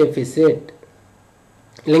infrastructural deficit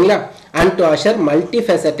இல்லைங்களா, and to assure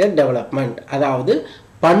multifaceted development, அதாவது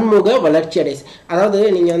பன்முக வளர்ச்சி அடை. அதாவது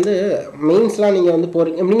நீங்கள் வந்து மெயின்ஸ்லாம் நீங்கள் வந்து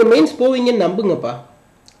போகிறீங்க, நீங்கள் மெயின்ஸ் போவீங்கன்னு நம்புங்கப்பா.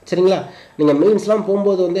 சரிங்களா? நீங்கள் மெயின்ஸ்லாம்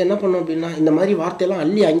போகும்போது வந்து என்ன பண்ணணும் அப்படின்னா, இந்த மாதிரி வார்த்தையெல்லாம்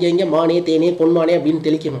அள்ளி அங்கே மானே தேனே பொன்மானே அப்படின்னு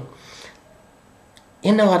தெளிக்கணும்.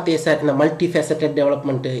 என்ன வார்த்தையை சார், இந்த multi faceted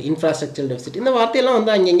development, infrastructure deficit, இந்த வார்த்தையெல்லாம்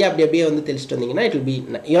வந்து அங்கங்கே அப்படியே வந்து தெளிச்சுட்டு வந்தீங்கன்னா it will be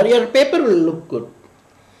your paper will look good.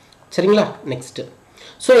 சரிங்களா? நெக்ஸ்ட்டு,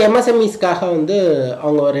 ஸோ எம்எஸ்எம்இஸ்க்காக வந்து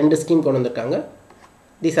அவங்க 2 ஸ்கீம் கொண்டு வந்திருக்காங்க.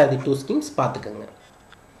 தீஸ் ஆர் தி 2 ஸ்கீம்ஸ், பார்த்துக்கோங்க.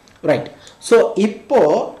 ரைட். ஸோ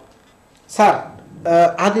இப்போது சார்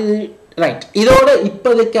அது ரைட், இதோட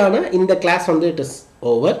இப்போதைக்கான இந்த கிளாஸ் வந்து இட் இஸ்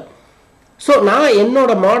ஓவர். ஸோ நான்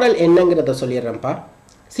என்னோட மாடல் என்னங்கிறத சொல்லிடுறேன்ப்பா.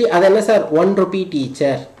 அது என்ன சார் 1 rupee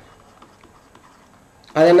டீச்சர்,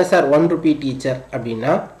 அது என்ன சார் 1 rupee டீச்சர்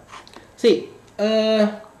அப்படின்னா,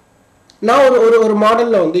 நான் ஒரு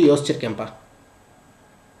மாடலில் வந்து யோசிச்சிருக்கேன்ப்பா.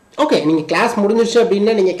 ஓகே, நீங்கள் கிளாஸ் முடிஞ்சிருச்சு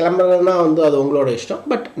அப்படின்னா நீங்கள் கிளம்புறதுனா வந்து அது உங்களோட இஷ்டம்.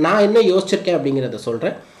 பட் நான் என்ன யோசிச்சிருக்கேன் அப்படிங்கிறத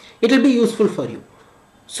சொல்கிறேன். It will be useful for you.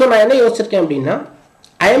 So நான் என்ன யோசிச்சிருக்கேன் அப்படின்னா,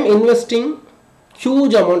 I am investing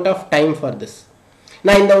huge amount of time for this.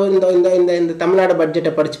 நான் இந்த தமிழ்நாடு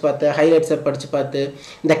பட்ஜெட்டை படித்து பார்த்து, ஹைலைட்ஸை படித்து பார்த்து,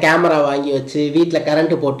 இந்த கேமரா வாங்கி வச்சு வீட்டில்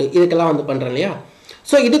கரண்ட்டு போட்டு இதுக்கெல்லாம் வந்து பண்ணுறேன் இல்லையா.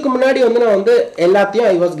 ஸோ இதுக்கு முன்னாடி வந்து நான் வந்து எல்லாத்தையும்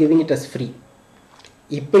I was giving it as free.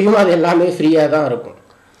 இப்போயும் அது எல்லாமே ஃப்ரீயாக தான் இருக்கும்.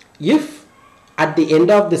 If at the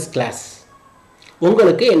end of this class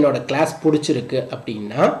உங்களுக்கு என்னோட கிளாஸ் பிடிச்சிருக்கு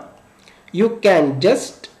அப்படின்னா, யூ கேன்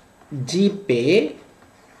ஜஸ்ட் ஜிபே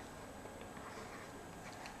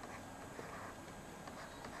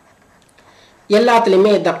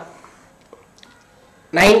எல்லாத்துலேயுமே தான்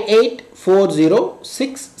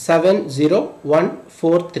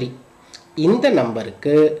 9840670143 இந்த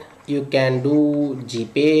நம்பருக்கு you can do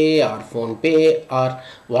GPay R PhonePe R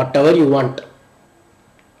what ever you want.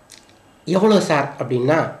 எவ்வளோ சார்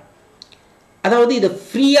அப்படின்னா, அதாவது இதை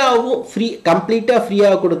ஃப்ரீயாகவும் கம்ப்ளீட்டாக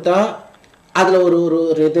ஃப்ரீயாக கொடுத்தா அதில் ஒரு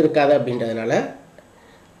இது இருக்காது அப்படின்றதுனால,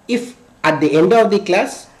 if at the end of the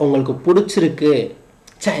class உங்களுக்கு பிடிச்சிருக்கு,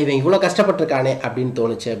 சே இவன் இவ்வளோ கஷ்டப்பட்டிருக்கானே அப்படின்னு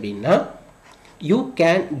தோணுச்சு அப்படின்னா, you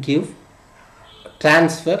can give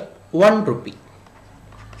transfer 1 rupee.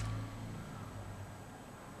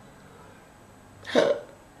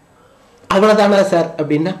 அவ்வளோதானா சார்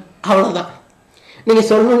அப்படின்னா, அவ்வளோதான். நீங்கள்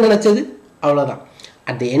சொல்லணும்னு நினச்சது அவ்வளோதான்.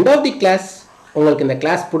 At the end of the class உங்களுக்கு இந்த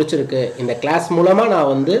கிளாஸ் பிடிச்சிருக்கு, இந்த கிளாஸ் மூலமாக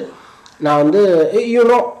நான் வந்து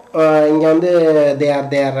யூனோ இங்கே வந்து தேர்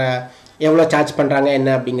எவ்வளோ சார்ஜ் பண்ணுறாங்க என்ன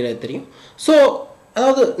அப்படிங்கிறது தெரியும். ஸோ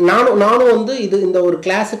அதாவது நானும் வந்து இந்த ஒரு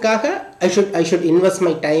கிளாஸுக்காக I should invest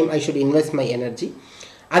my time, I should invest my energy.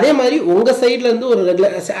 அதே மாதிரி உங்கள் சைட்லேருந்து ஒரு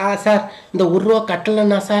ரெகுலர் சார் இந்த 1 ரூபா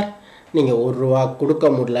கட்டலைன்னா சார், நீங்கள் 1 ரூபா கொடுக்க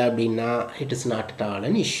முடியல அப்படின்னா it is not at all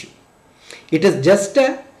an issue. It is just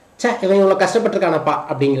இவன் இவ்வளோ கஷ்டப்பட்டிருக்கானப்பா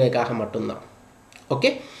அப்படிங்கிறதுக்காக மட்டும்தான். Okay,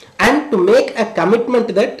 and to make a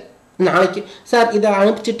commitment that நாளைக்கு சார் இதை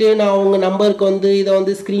அனுப்பிச்சிட்டு நான் உங்கள் நம்பருக்கு வந்து இதை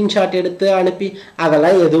வந்து ஸ்க்ரீன்ஷாட் எடுத்து அனுப்பி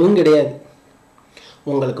அதெல்லாம் எதுவும் கிடையாது.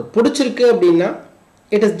 உங்களுக்கு பிடிச்சிருக்கு அப்படின்னா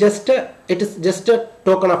it is just a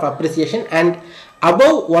token of appreciation and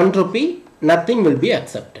above 1 rupee nothing will be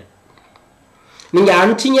accepted. நீங்கள்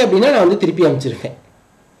அனுப்பிச்சிங்க அப்படின்னா நான் வந்து திருப்பி அனுப்பிச்சிருவேன்.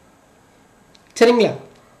 சரிங்களா?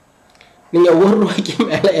 நீங்கள் 1 ரூபாய்க்கு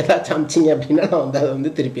மேலே ஏதாச்சும் அனுப்பிச்சிங்க அப்படின்னா நான் வந்து அதை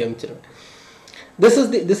வந்து திருப்பி அனுப்பிச்சிருவேன். this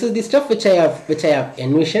is the stuff which I have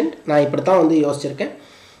envisioned. நான் இப்படி தான் வந்து யோசிச்சிருக்கேன்.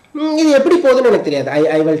 இது எப்படி போகுதுன்னு எனக்கு தெரியாது.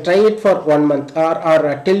 I will try it for 1 month or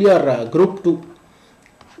till your group 2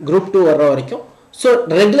 வர்ற வரைக்கும். ஸோ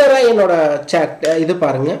ரெகுலராக என்னோட இது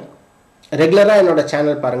பாருங்கள், ரெகுலராக என்னோட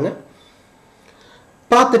சேனல் பாருங்கள்.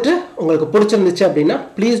 பார்த்துட்டு உங்களுக்கு பிடிச்சிருந்துச்சு அப்படின்னா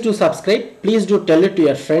please do subscribe, please do del it to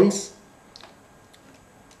your friends.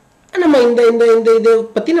 நம்ம இந்த இதை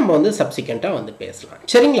பற்றி நம்ம வந்து சப்சிக்வெண்ட்டாக வந்து பேசலாம்.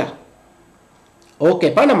 சரிங்களா?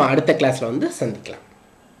 ஓகேப்பா, நம்ம அடுத்த கிளாஸில் வந்து சந்திக்கலாம்.